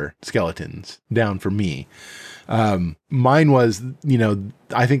 8.4 skeletons down for me. Mine was,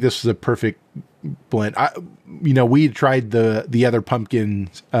 I think this was a perfect blend. We tried the other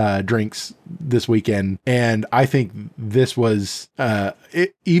pumpkin drinks this weekend, and I think this was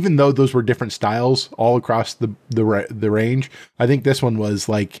even though those were different styles all across the range, I think this one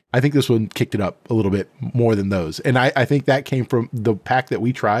kicked it up a little bit more than those, and I think that came from the pack that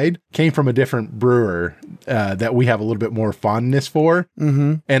we tried came from a different brewer that we have a little bit more fondness for,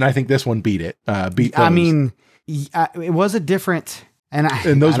 and I think this one beat it. Beat those. I mean, it was a different.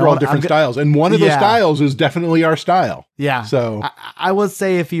 And those were all different styles. And one of those styles is definitely our style. Yeah. So I would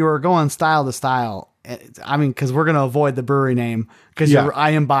say if you were going style to style, I mean, because we're going to avoid the brewery name because I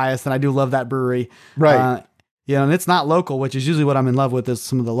am biased and I do love that brewery. Right. And it's not local, which is usually what I'm in love with is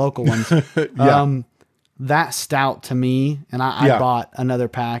some of the local ones. That stout to me, and I bought another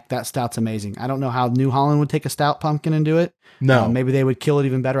pack. That stout's amazing. I don't know how New Holland would take a stout pumpkin and do it. No. Maybe they would kill it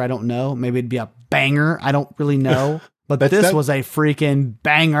even better. I don't know. Maybe it'd be a banger. I don't really know. But this was a freaking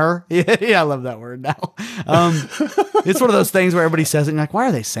banger. Yeah, I love that word now. It's one of those things where everybody says it and you're like, why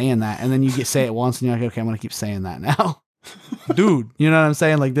are they saying that? And then you say it once and you're like, okay, I'm going to keep saying that now. Dude, you know what I'm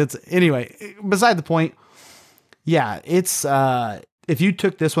saying? Like anyway, beside the point. Yeah, it's, if you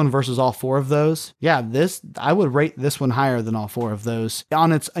took this one versus all four of those, I would rate this one higher than all four of those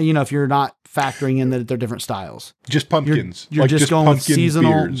on its, if you're not factoring in that they're different styles. Just pumpkins. You're just going with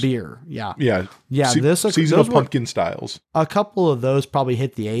seasonal beer. Yeah. Yeah. Yeah. Seasonal pumpkin styles. A couple of those probably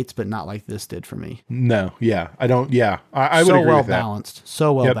hit the 8s, but not like this did for me. No. Yeah. I don't. Yeah. I would so agree well with that. Balanced.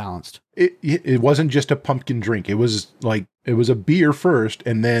 So well balanced. It wasn't just a pumpkin drink. It was a beer first,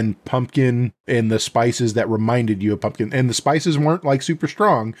 and then pumpkin and the spices that reminded you of pumpkin. And the spices weren't like super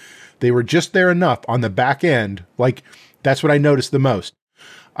strong. They were just there enough on the back end. Like, that's what I noticed the most.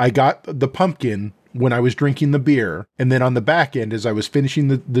 I got the pumpkin when I was drinking the beer, and then on the back end, as I was finishing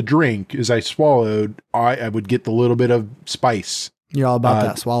the drink, as I swallowed, I would get the little bit of spice. You're all about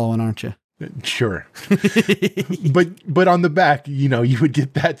that swallowing, aren't you? Sure. but on the back, you would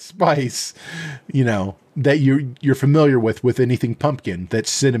get that spice, that you're familiar with anything pumpkin, that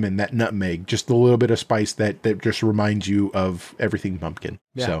cinnamon, that nutmeg, just a little bit of spice that just reminds you of everything pumpkin.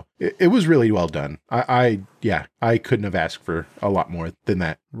 Yeah. So it was really well done. I couldn't have asked for a lot more than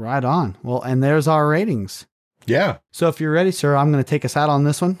that. Right on. Well, and there's our ratings. Yeah. So if you're ready, sir, I'm going to take us out on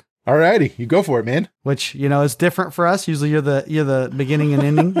this one. Alrighty, you go for it, man. Which, is different for us. Usually you're the beginning and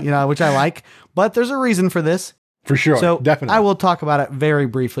ending, which I like. But there's a reason for this. For sure, so definitely. I will talk about it very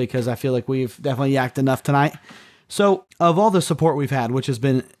briefly because I feel like we've definitely yacked enough tonight. So of all the support we've had, which has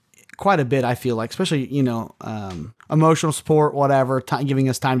been quite a bit, I feel like, especially, emotional support, whatever, giving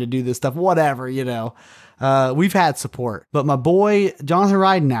us time to do this stuff, whatever, we've had support. But my boy, Jonathan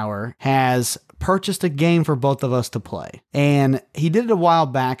Ridenauer, has purchased a game for both of us to play. And he did it a while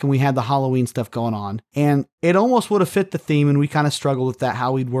back, and we had the Halloween stuff going on. And it almost would have fit the theme, and we kind of struggled with that,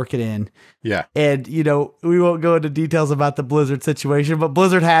 how we'd work it in. Yeah. And, we won't go into details about the Blizzard situation, but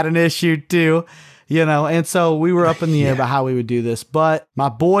Blizzard had an issue too, and so we were up in the air about how we would do this. But my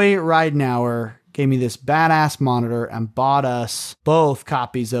boy Ridenauer gave me this badass monitor and bought us both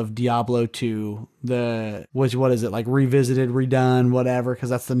copies of Diablo 2, what is it, like revisited, redone, whatever, because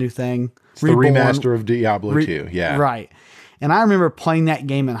that's the new thing. It's Reborn, the remaster of Diablo 2, yeah. Right. And I remember playing that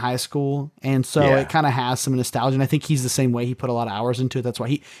game in high school, and so it kind of has some nostalgia, and I think he's the same way. He put a lot of hours into it. That's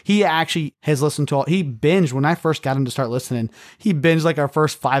why he actually has listened to he binged, when I first got him to start listening, he binged like our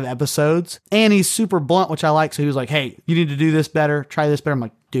first 5 episodes, and he's super blunt, which I like, so he was like, hey, you need to do this better, try this better. I'm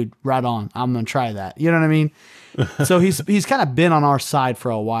like, dude, right on, I'm going to try that. You know what I mean? So he's kind of been on our side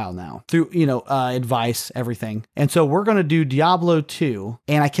for a while now through, advice, everything. And so we're going to do Diablo 2,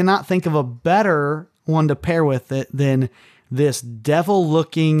 and I cannot think of a better one to pair with it than this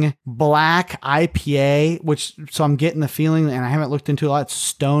devil-looking black IPA, so I'm getting the feeling, and I haven't looked into a lot, it's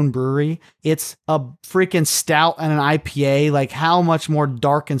Stone Brewery. It's a freaking stout and an IPA. Like, how much more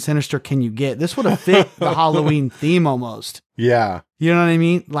dark and sinister can you get? This would have fit the Halloween theme almost. Yeah. You know what I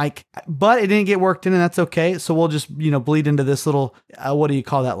mean? Like, but it didn't get worked in, and that's okay. So we'll just, bleed into this little, what do you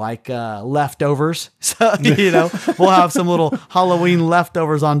call that? Like, leftovers. So, we'll have some little Halloween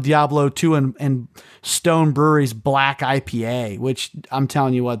leftovers on Diablo 2 and Stone Brewery's black IPA, which I'm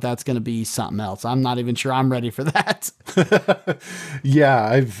telling you what, that's going to be something else. I'm not even sure I'm ready for that.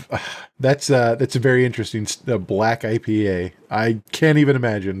 Yeah, that's a very interesting black IPA. I can't even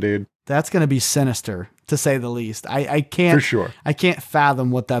imagine, dude. That's going to be sinister, to say the least. I can't, for sure. I can't fathom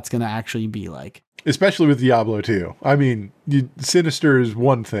what that's going to actually be like. Especially with Diablo 2. I mean, sinister is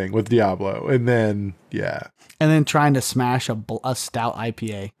one thing with Diablo, and then, yeah. And then trying to smash a stout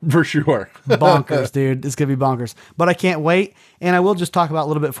IPA. For sure. Bonkers, dude. It's going to be bonkers. But I can't wait. And I will just talk about a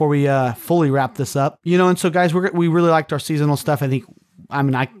little bit before we fully wrap this up. And so, guys, we really liked our seasonal stuff.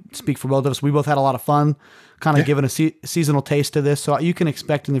 I speak for both of us. We both had a lot of fun kind of giving a seasonal taste to this. So you can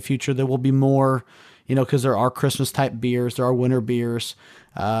expect in the future there will be more, because there are Christmas type beers, there are winter beers,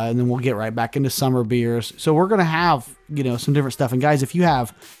 and then we'll get right back into summer beers. So we're going to have, some different stuff. And guys, if you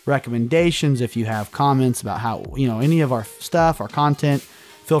have recommendations, if you have comments about how, any of our stuff, our content,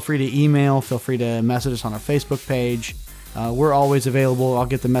 feel free to email, feel free to message us on our Facebook page. We're always available. I'll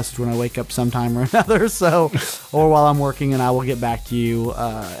get the message when I wake up sometime or another. Or while I'm working, and I will get back to you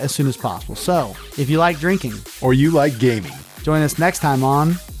as soon as possible. So if you like drinking or you like gaming, join us next time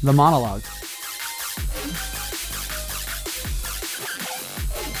on The Monologue.